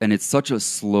don't, and it's such a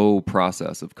slow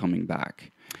process of coming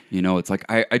back. You know, it's like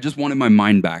I just wanted my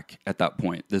mind back at that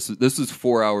point. This is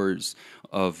 4 hours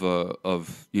of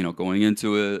going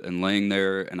into it and laying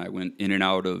there, and I went in and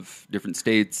out of different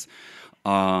states.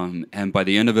 And by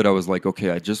the end of it, I was like, okay,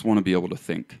 I just want to be able to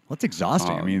think. Well, it's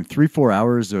exhausting. I mean, 3-4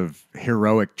 hours of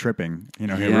heroic tripping,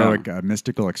 heroic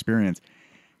mystical experience.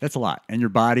 That's a lot. And your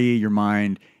body, your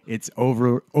mind, it's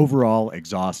overall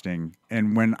exhausting.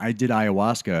 And when I did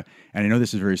ayahuasca, and I know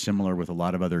this is very similar with a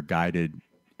lot of other guided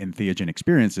entheogen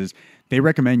experiences, they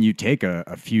recommend you take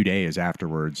a few days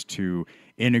afterwards to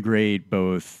integrate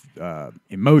both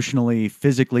emotionally,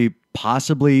 physically,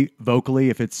 possibly vocally,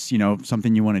 if it's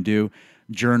something you want to do,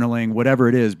 journaling, whatever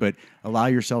it is, but allow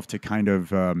yourself to kind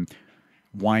of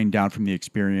wind down from the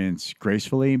experience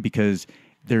gracefully, because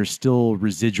there's still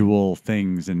residual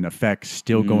things and effects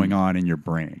still going on in your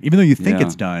brain, even though you think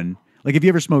it's done. Like if you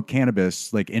ever smoke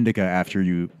cannabis, like indica,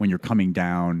 when you're coming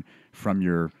down from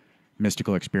your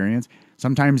mystical experience,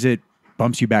 sometimes it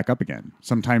bumps you back up again.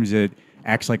 Sometimes it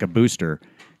acts like a booster.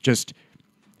 Just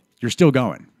you're still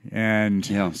going. And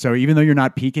so even though you're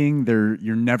not peaking,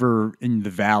 you're never in the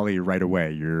valley right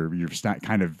away. You're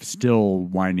kind of still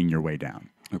winding your way down.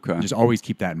 Okay. Just always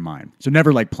keep that in mind. So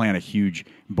never like plan a huge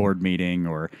board meeting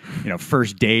or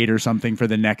first date or something for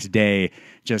the next day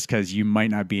just because you might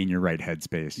not be in your right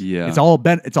headspace. Yeah. It's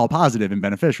all positive and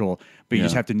beneficial, but you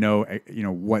just have to know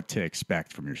what to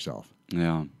expect from yourself.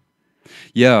 Yeah.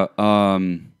 Yeah.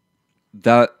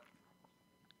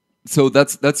 So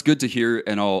that's good to hear,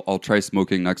 and I'll try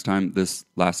smoking next time. This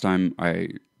last time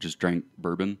I just drank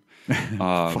bourbon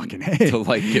Fucking A. to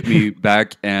like get me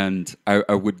back, and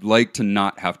I would like to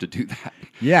not have to do that.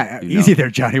 Yeah, easy there,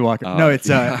 Johnny Walker. No, it's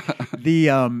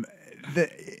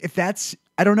if that's,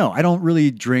 I don't know. I don't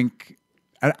really drink.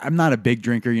 I'm not a big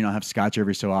drinker. I have scotch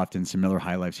every so often, some Miller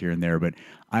High Lifes here and there, but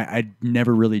I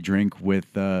never really drink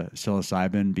with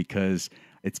psilocybin because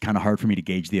it's kind of hard for me to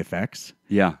gauge the effects.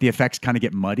 Yeah. The effects kind of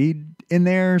get muddied in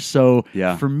there. So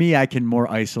for me, I can more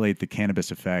isolate the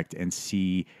cannabis effect and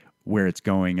see where it's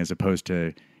going as opposed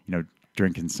to,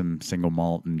 drinking some single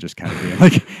malt and just kind of being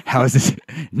like, how is this?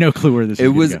 No clue where this is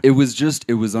going to go.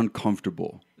 It was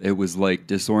uncomfortable. It was like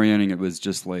disorienting. It was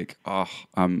just like,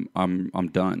 I'm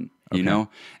done. Okay.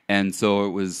 And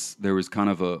so there was kind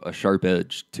of a sharp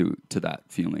edge to that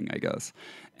feeling, I guess.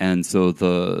 And so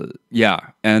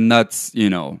and that's,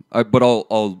 but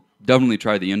I'll definitely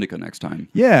try the indica next time.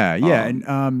 Yeah.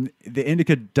 And the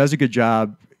indica does a good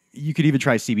job. You could even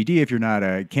try CBD if you're not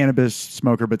a cannabis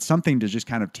smoker, but something to just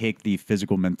kind of take the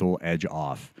physical, mental edge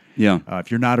off. Yeah. If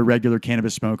you're not a regular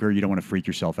cannabis smoker, you don't want to freak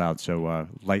yourself out. So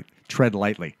tread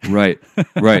lightly. Right.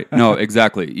 No,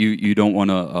 exactly. You don't want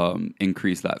to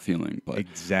increase that feeling. But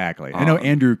exactly. I know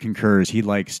Andrew concurs. He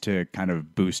likes to kind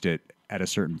of boost it at a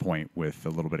certain point with a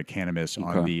little bit of cannabis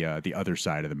on the other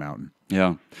side of the mountain.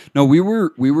 Yeah. No, we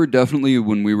were definitely,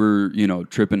 when we were,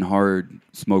 tripping hard,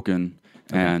 smoking,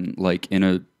 and like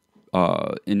in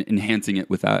enhancing it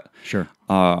with that. Sure.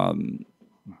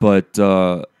 But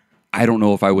I don't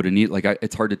know if I would have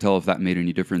it's hard to tell if that made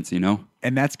any difference, And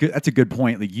that's good. That's a good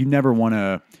point. Like you don't want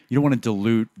to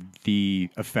dilute the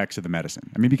effects of the medicine.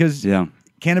 I mean, because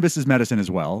cannabis is medicine as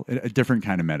well, a different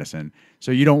kind of medicine.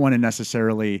 So you don't want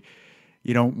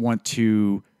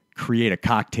to create a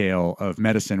cocktail of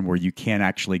medicine where you can't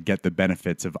actually get the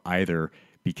benefits of either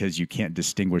because you can't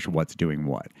distinguish what's doing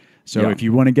what. So if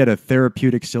you want to get a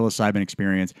therapeutic psilocybin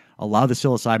experience, allow the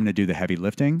psilocybin to do the heavy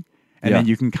lifting, and then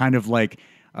you can kind of like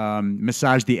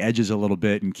massage the edges a little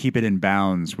bit and keep it in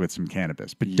bounds with some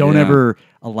cannabis. But don't ever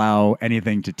allow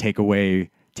anything to take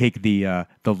the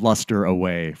luster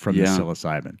away from the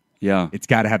psilocybin. Yeah. It's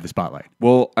got to have the spotlight.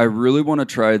 Well, I really want to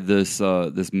try this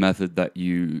this method that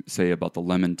you say about the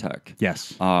lemon tech.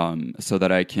 Yes. So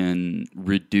that I can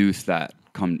reduce that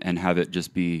and have it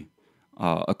just be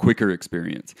a quicker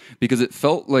experience. Because it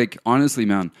felt like, honestly,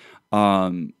 man,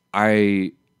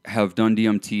 I have done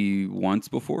DMT once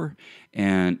before,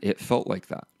 and it felt like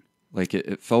that. Like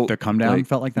it felt the come down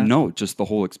felt like that. No, just the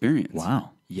whole experience.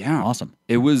 Wow. Yeah. Awesome.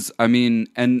 It was. I mean,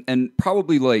 and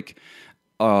probably like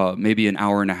maybe an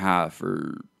hour and a half,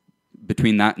 or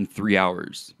between that and 3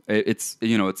 hours. It's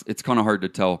kind of hard to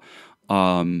tell.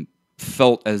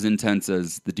 Felt as intense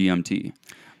as the DMT.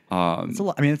 It's a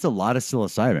lot, I mean, it's a lot of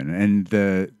psilocybin,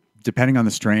 and depending on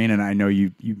the strain, and I know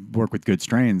you work with good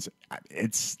strains,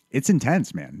 it's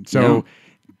intense, man. So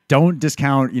don't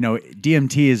discount,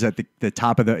 DMT is at the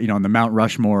top of the, on the Mount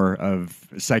Rushmore of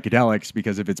psychedelics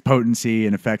because of its potency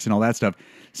and effects and all that stuff.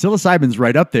 Psilocybin's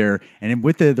right up there, and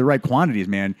with the right quantities,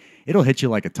 man, it'll hit you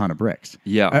like a ton of bricks.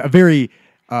 Yeah. A very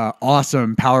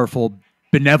awesome, powerful,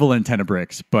 benevolent ton of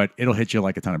bricks, but it'll hit you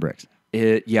like a ton of bricks.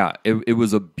 It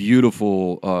was a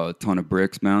beautiful ton of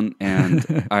bricks, man.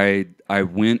 And I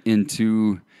went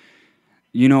into,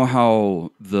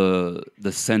 how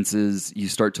the senses, you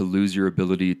start to lose your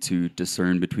ability to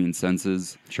discern between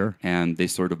senses. Sure. And they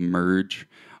sort of merge.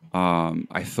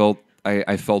 I felt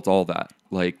all that.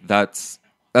 Like that's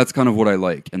kind of what I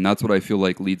like, and that's what I feel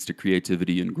like leads to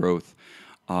creativity and growth.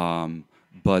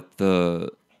 But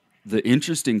the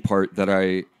interesting part that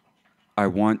I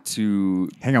want to...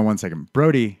 Hang on one second.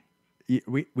 Brody,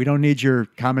 we don't need your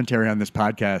commentary on this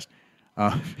podcast.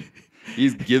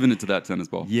 He's giving it to that tennis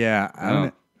ball.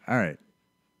 Yeah. All right.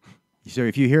 So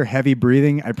if you hear heavy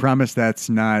breathing, I promise that's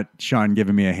not Sean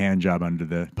giving me a hand job under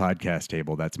the podcast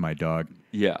table. That's my dog.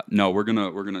 Yeah. No, we're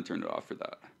gonna turn it off for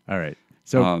that. All right.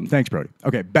 So thanks, Brody.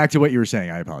 Okay, back to what you were saying.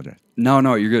 I apologize.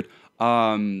 No, you're good.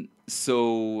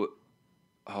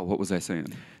 What was I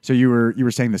saying? So you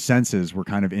were saying the senses were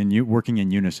kind of working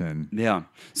in unison. Yeah.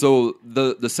 So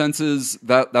the senses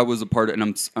that was a part,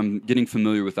 and I'm getting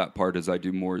familiar with that part as I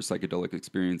do more psychedelic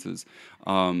experiences.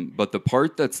 But the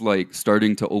part that's like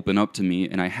starting to open up to me,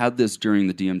 and I had this during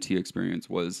the DMT experience,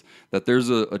 was that there's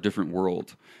a different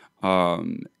world.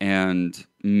 And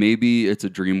maybe it's a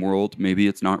dream world, maybe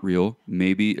it's not real,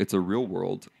 maybe it's a real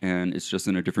world, and it's just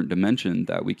in a different dimension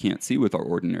that we can't see with our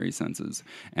ordinary senses.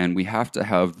 And we have to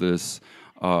have this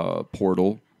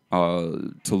portal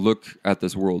to look at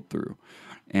this world through.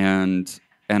 And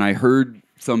I heard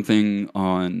something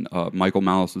on Michael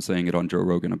Malice was saying it on Joe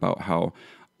Rogan about how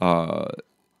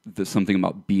there's something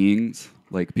about beings.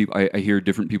 Like people, I hear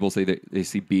different people say that they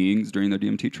see beings during their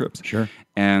DMT trips. Sure.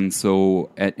 And so,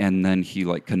 and then he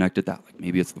like connected that, like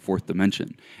maybe it's the fourth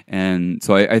dimension. And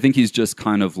so I think he's just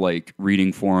kind of like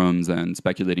reading forums and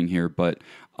speculating here, but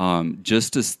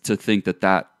just to think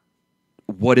that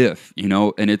what if,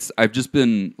 and I've just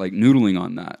been like noodling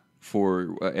on that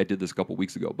I did this a couple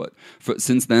weeks ago, but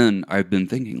since then I've been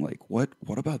thinking like, what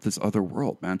about this other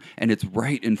world, man? And it's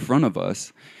right in front of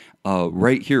us.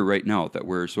 Right here, right now, that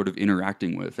we're sort of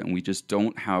interacting with, and we just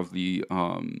don't have the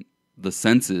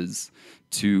senses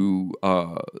to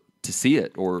see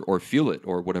it or feel it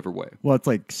or whatever way. Well, it's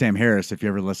like Sam Harris. If you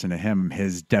ever listen to him,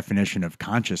 his definition of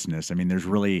consciousness. I mean, there's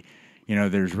really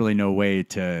no way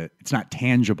to. It's not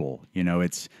tangible.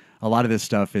 It's a lot of this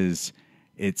stuff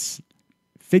it's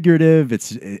figurative.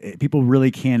 People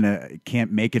really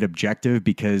can't make it objective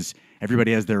because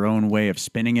everybody has their own way of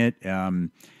spinning it.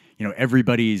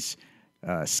 Everybody's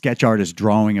sketch artist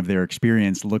drawing of their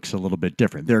experience looks a little bit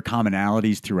different. There are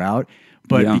commonalities throughout,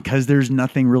 but because there's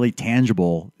nothing really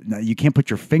tangible, you can't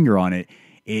put your finger on it.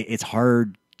 It's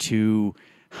hard to.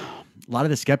 A lot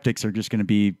of the skeptics are just going to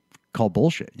be called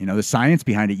bullshit. The science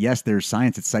behind it. Yes, there's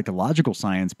science. It's psychological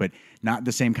science, but not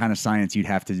the same kind of science you'd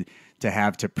have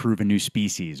to prove a new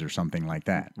species or something like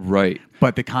that. Right.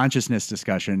 But the consciousness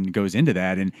discussion goes into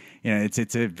that, and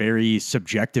it's a very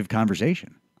subjective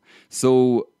conversation.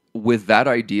 So with that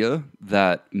idea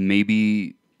that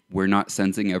maybe we're not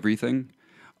sensing everything,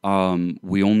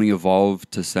 we only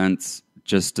evolved to sense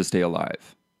just to stay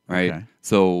alive, right? Okay.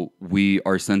 So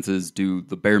our senses do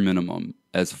the bare minimum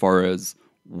as far as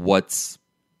what's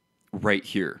right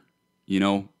here,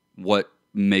 what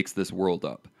makes this world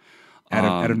up.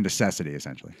 Out of necessity,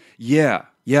 essentially. Yeah.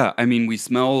 I mean, we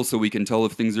smell, so we can tell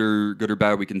if things are good or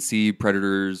bad. We can see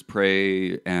predators,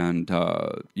 prey, and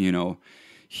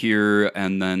hear.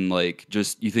 And then, like,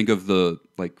 just you think of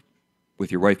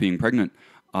with your wife being pregnant,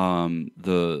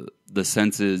 the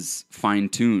senses fine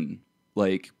tune,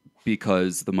 like,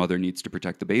 because the mother needs to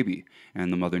protect the baby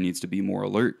and the mother needs to be more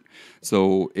alert.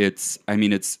 So it's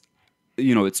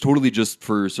totally just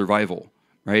for survival.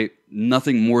 right?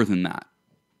 Nothing more than that.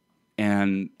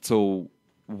 And so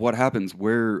what happens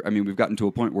we've gotten to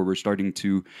a point where we're starting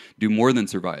to do more than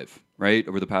survive, right?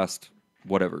 Over the past,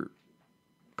 whatever,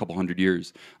 couple hundred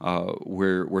years,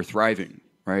 we're thriving,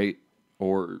 right?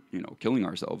 Or, killing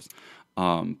ourselves.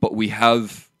 But we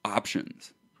have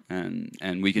options.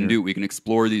 And we can we can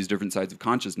explore these different sides of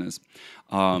consciousness.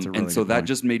 And so that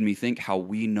just made me think how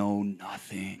we know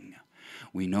nothing.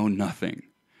 We know nothing,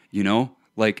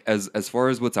 like as far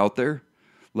as what's out there,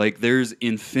 like there's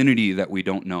infinity that we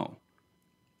don't know,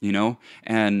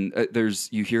 and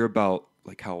you hear about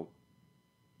like how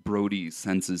Brody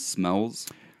senses smells.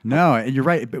 No, and you're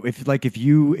right. But if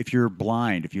you're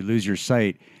blind, if you lose your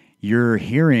sight, your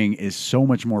hearing is so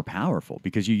much more powerful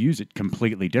because you use it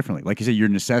completely differently. Like you said, your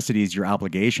necessities, your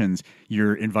obligations,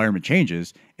 your environment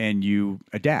changes, and you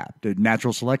adapt. The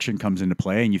natural selection comes into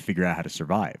play, and you figure out how to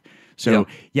survive. So,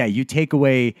 you take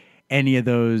away any of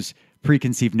those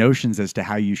preconceived notions as to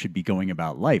how you should be going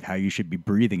about life, how you should be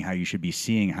breathing, how you should be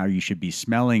seeing, how you should be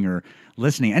smelling or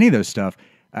listening, any of those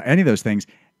things.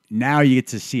 Now you get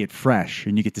to see it fresh,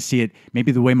 and you get to see it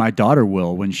maybe the way my daughter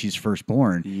will when she's first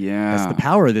born. Yeah, that's the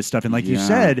power of this stuff. And like you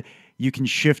said, you can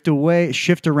shift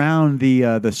around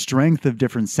the strength of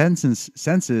different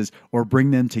senses, or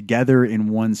bring them together in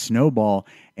one snowball.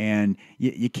 And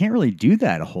you can't really do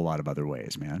that a whole lot of other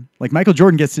ways, man. Like Michael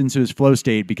Jordan gets into his flow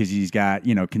state because he's got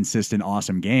consistent,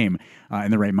 awesome game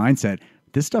and the right mindset.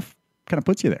 This stuff kind of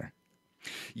puts you there.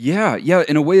 Yeah,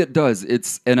 in a way it does.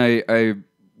 I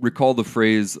recall the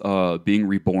phrase being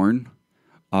reborn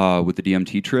with the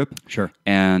DMT trip. Sure.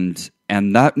 And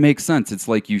that makes sense. It's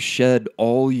like you shed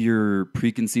all your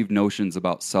preconceived notions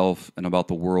about self and about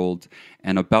the world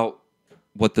and about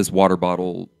what this water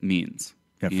bottle means.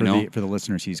 Yeah, for the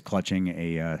listeners, he's clutching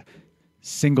a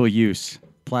single-use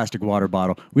plastic water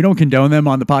bottle. We don't condone them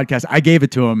on the podcast. I gave it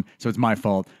to him, so it's my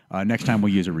fault. Next time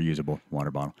we'll use a reusable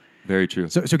water bottle. Very true.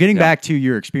 So getting back to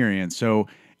your experience, so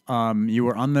you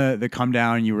were on the come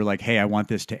down. You were like, "Hey, I want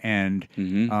this to end."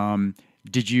 Mm-hmm.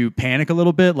 Did you panic a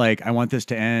little bit, like, "I want this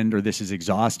to end," or "This is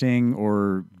exhausting,"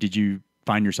 or did you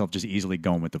find yourself just easily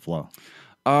going with the flow?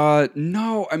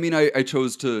 No, I mean, I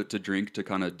chose to drink to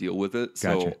kind of deal with it.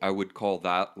 So Gotcha. I would call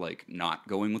that like not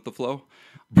going with the flow.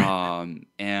 But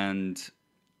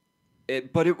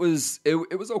it was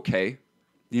okay.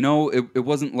 It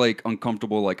wasn't like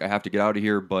uncomfortable, like I have to get out of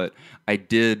here, but I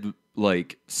did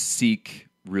like seek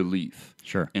relief.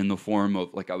 Sure. In the form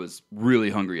of like I was really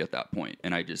hungry at that point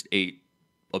and I just ate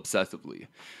obsessively.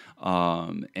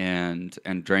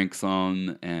 And drank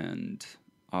some and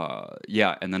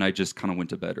and then I just kind of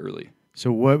went to bed early.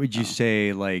 So what would you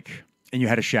say, like, and you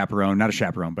had a chaperone, not a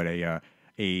chaperone, but a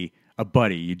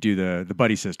buddy. You do the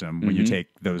buddy system when you take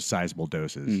those sizable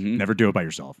doses. Never do it by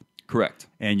yourself. Correct.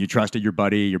 And you trusted your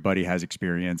buddy. Your buddy has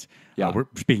experience. Yeah. We're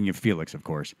speaking of Felix, of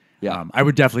course. Yeah. I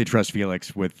would definitely trust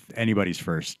Felix with anybody's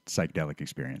first psychedelic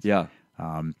experience. Yeah.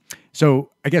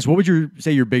 So I guess what would you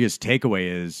say your biggest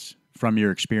takeaway is from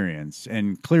your experience?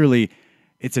 And clearly,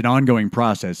 it's an ongoing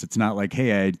process. It's not like,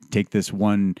 hey, I take this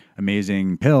one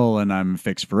amazing pill and I'm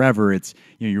fixed forever. It's,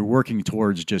 you're working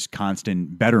towards just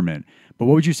constant betterment. But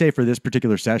what would you say for this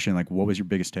particular session? Like, what was your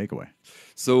biggest takeaway?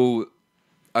 So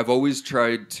I've always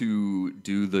tried to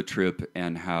do the trip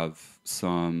and have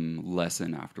some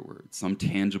lesson afterwards, some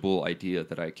tangible idea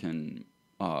that I can,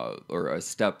 or a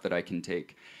step that I can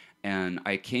take. And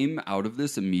I came out of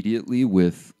this immediately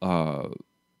with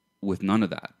none of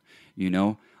that,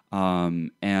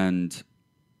 and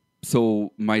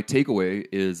so my takeaway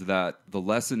is that the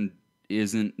lesson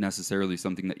isn't necessarily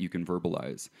something that you can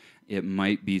verbalize. It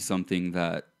might be something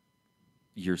that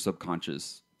your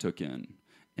subconscious took in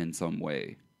some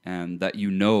way, and that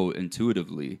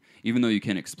intuitively, even though you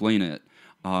can't explain it.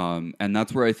 And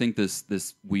that's where I think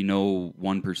this we know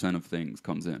 1% of things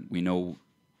comes in. We know,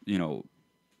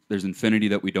 there's infinity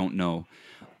that we don't know,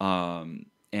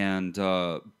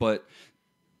 but.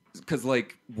 Because,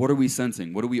 like, what are we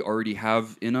sensing? What do we already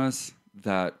have in us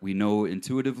that we know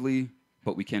intuitively,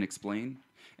 but we can't explain?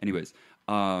 Anyways,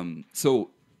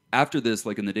 so after this,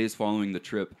 like in the days following the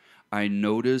trip, I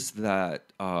noticed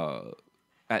that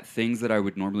at things that I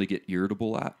would normally get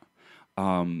irritable at,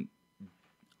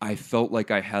 I felt like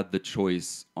I had the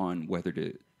choice on whether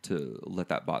to let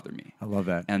that bother me. I love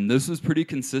that. And this was pretty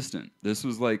consistent. This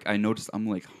was like, I noticed, I'm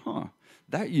like,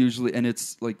 that usually, and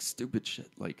it's like stupid shit,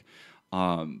 like...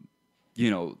 a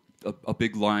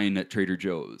big line at Trader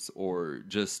Joe's or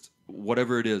just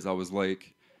whatever it is. I was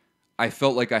like, I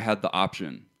felt like I had the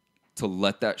option to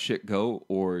let that shit go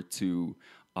or to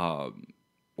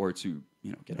or to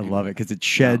get. I love it because it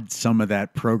shed some of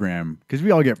that program, because we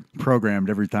all get programmed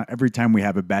every time we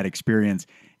have a bad experience.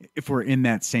 If we're in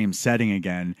that same setting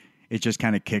again, it just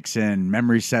kind of kicks in,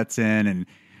 memory sets in, and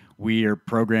we are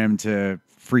programmed to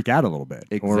freak out a little bit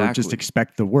or just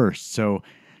expect the worst. So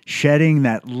shedding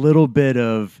that little bit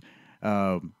of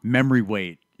memory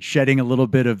weight, shedding a little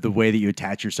bit of the way that you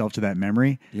attach yourself to that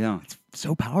memory. Yeah. It's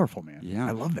so powerful, man. Yeah.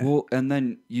 I love that. Well, and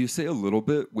then you say a little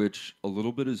bit, which a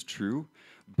little bit is true,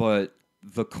 but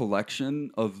the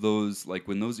collection of those, like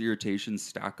when those irritations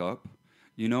stack up,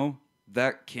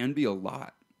 that can be a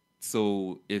lot.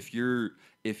 So if you're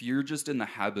just in the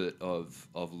habit of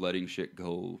letting shit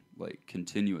go like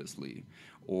continuously,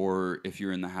 or if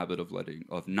you're in the habit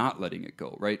of not letting it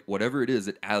go, right? Whatever it is,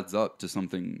 it adds up to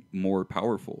something more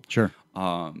powerful. Sure.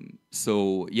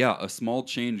 So yeah, a small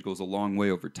change goes a long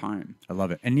way over time. I love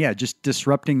it. And yeah, just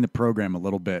disrupting the program a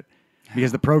little bit,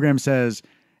 because the program says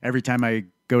every time I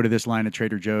go to this line at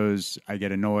Trader Joe's, I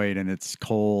get annoyed and it's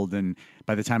cold. And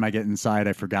by the time I get inside,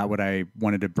 I forgot what I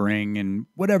wanted to bring, and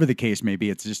whatever the case may be,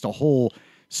 it's just a whole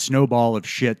snowball of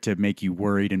shit to make you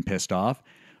worried and pissed off.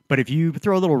 But if you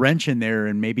throw a little wrench in there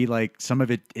and maybe like some of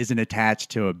it isn't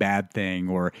attached to a bad thing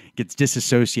or gets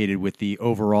disassociated with the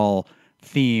overall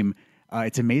theme,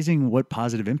 it's amazing what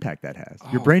positive impact that has.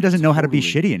 Your brain doesn't know how to be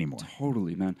shitty anymore.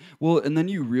 Totally, man. Well, and then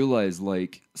you realize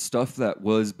like stuff that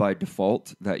was by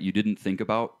default that you didn't think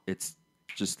about, it's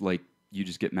just like you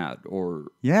just get mad or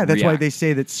that's why they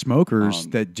say that smokers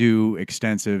that do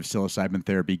extensive psilocybin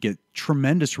therapy get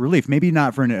tremendous relief. Maybe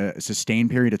not for a sustained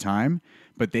period of time,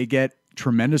 but they get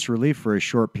tremendous relief for a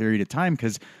short period of time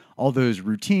because all those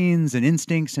routines and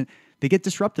instincts, and they get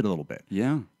disrupted a little bit.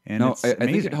 Yeah. And I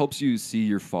think it helps you see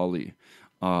your folly.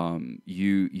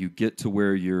 You get to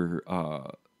where you're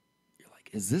like,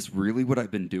 is this really what I've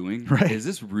been doing? Right. Is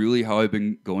this really how I've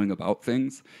been going about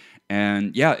things?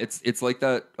 And yeah, it's like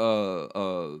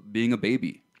that being a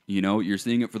baby. You're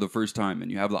seeing it for the first time,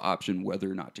 and you have the option whether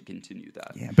or not to continue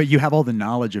that. Yeah, but you have all the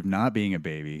knowledge of not being a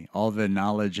baby, all the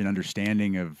knowledge and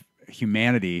understanding of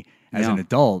humanity as an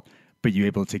adult, but you're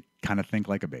able to kind of think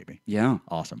like a baby. Yeah.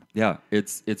 Awesome. Yeah,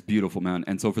 it's beautiful, man.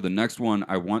 And so for the next one,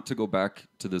 I want to go back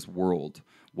to this world,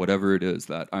 whatever it is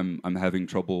that I'm having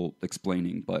trouble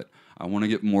explaining, but I want to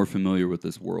get more familiar with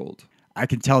this world. I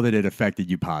can tell that it affected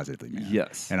you positively, man.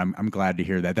 Yes. And I'm glad to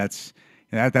hear that.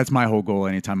 That's my whole goal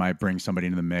anytime I bring somebody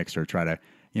into the mix or try to,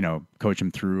 coach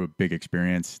them through a big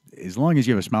experience. As long as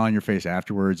you have a smile on your face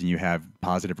afterwards and you have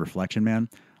positive reflection, man,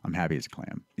 I'm happy as a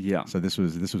clam. Yeah. So this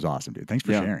was awesome, dude. Thanks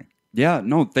for sharing. Yeah,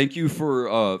 no, thank you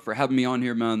for having me on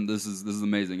here, man. This is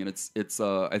amazing, and it's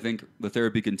I think the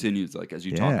therapy continues like as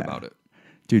you talk about it.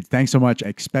 Dude, thanks so much. I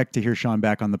expect to hear Sean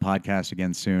back on the podcast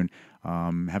again soon.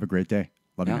 Have a great day.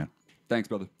 Love you, man. Thanks,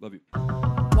 brother. Love you.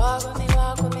 Walk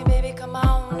with me, baby, come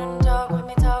on.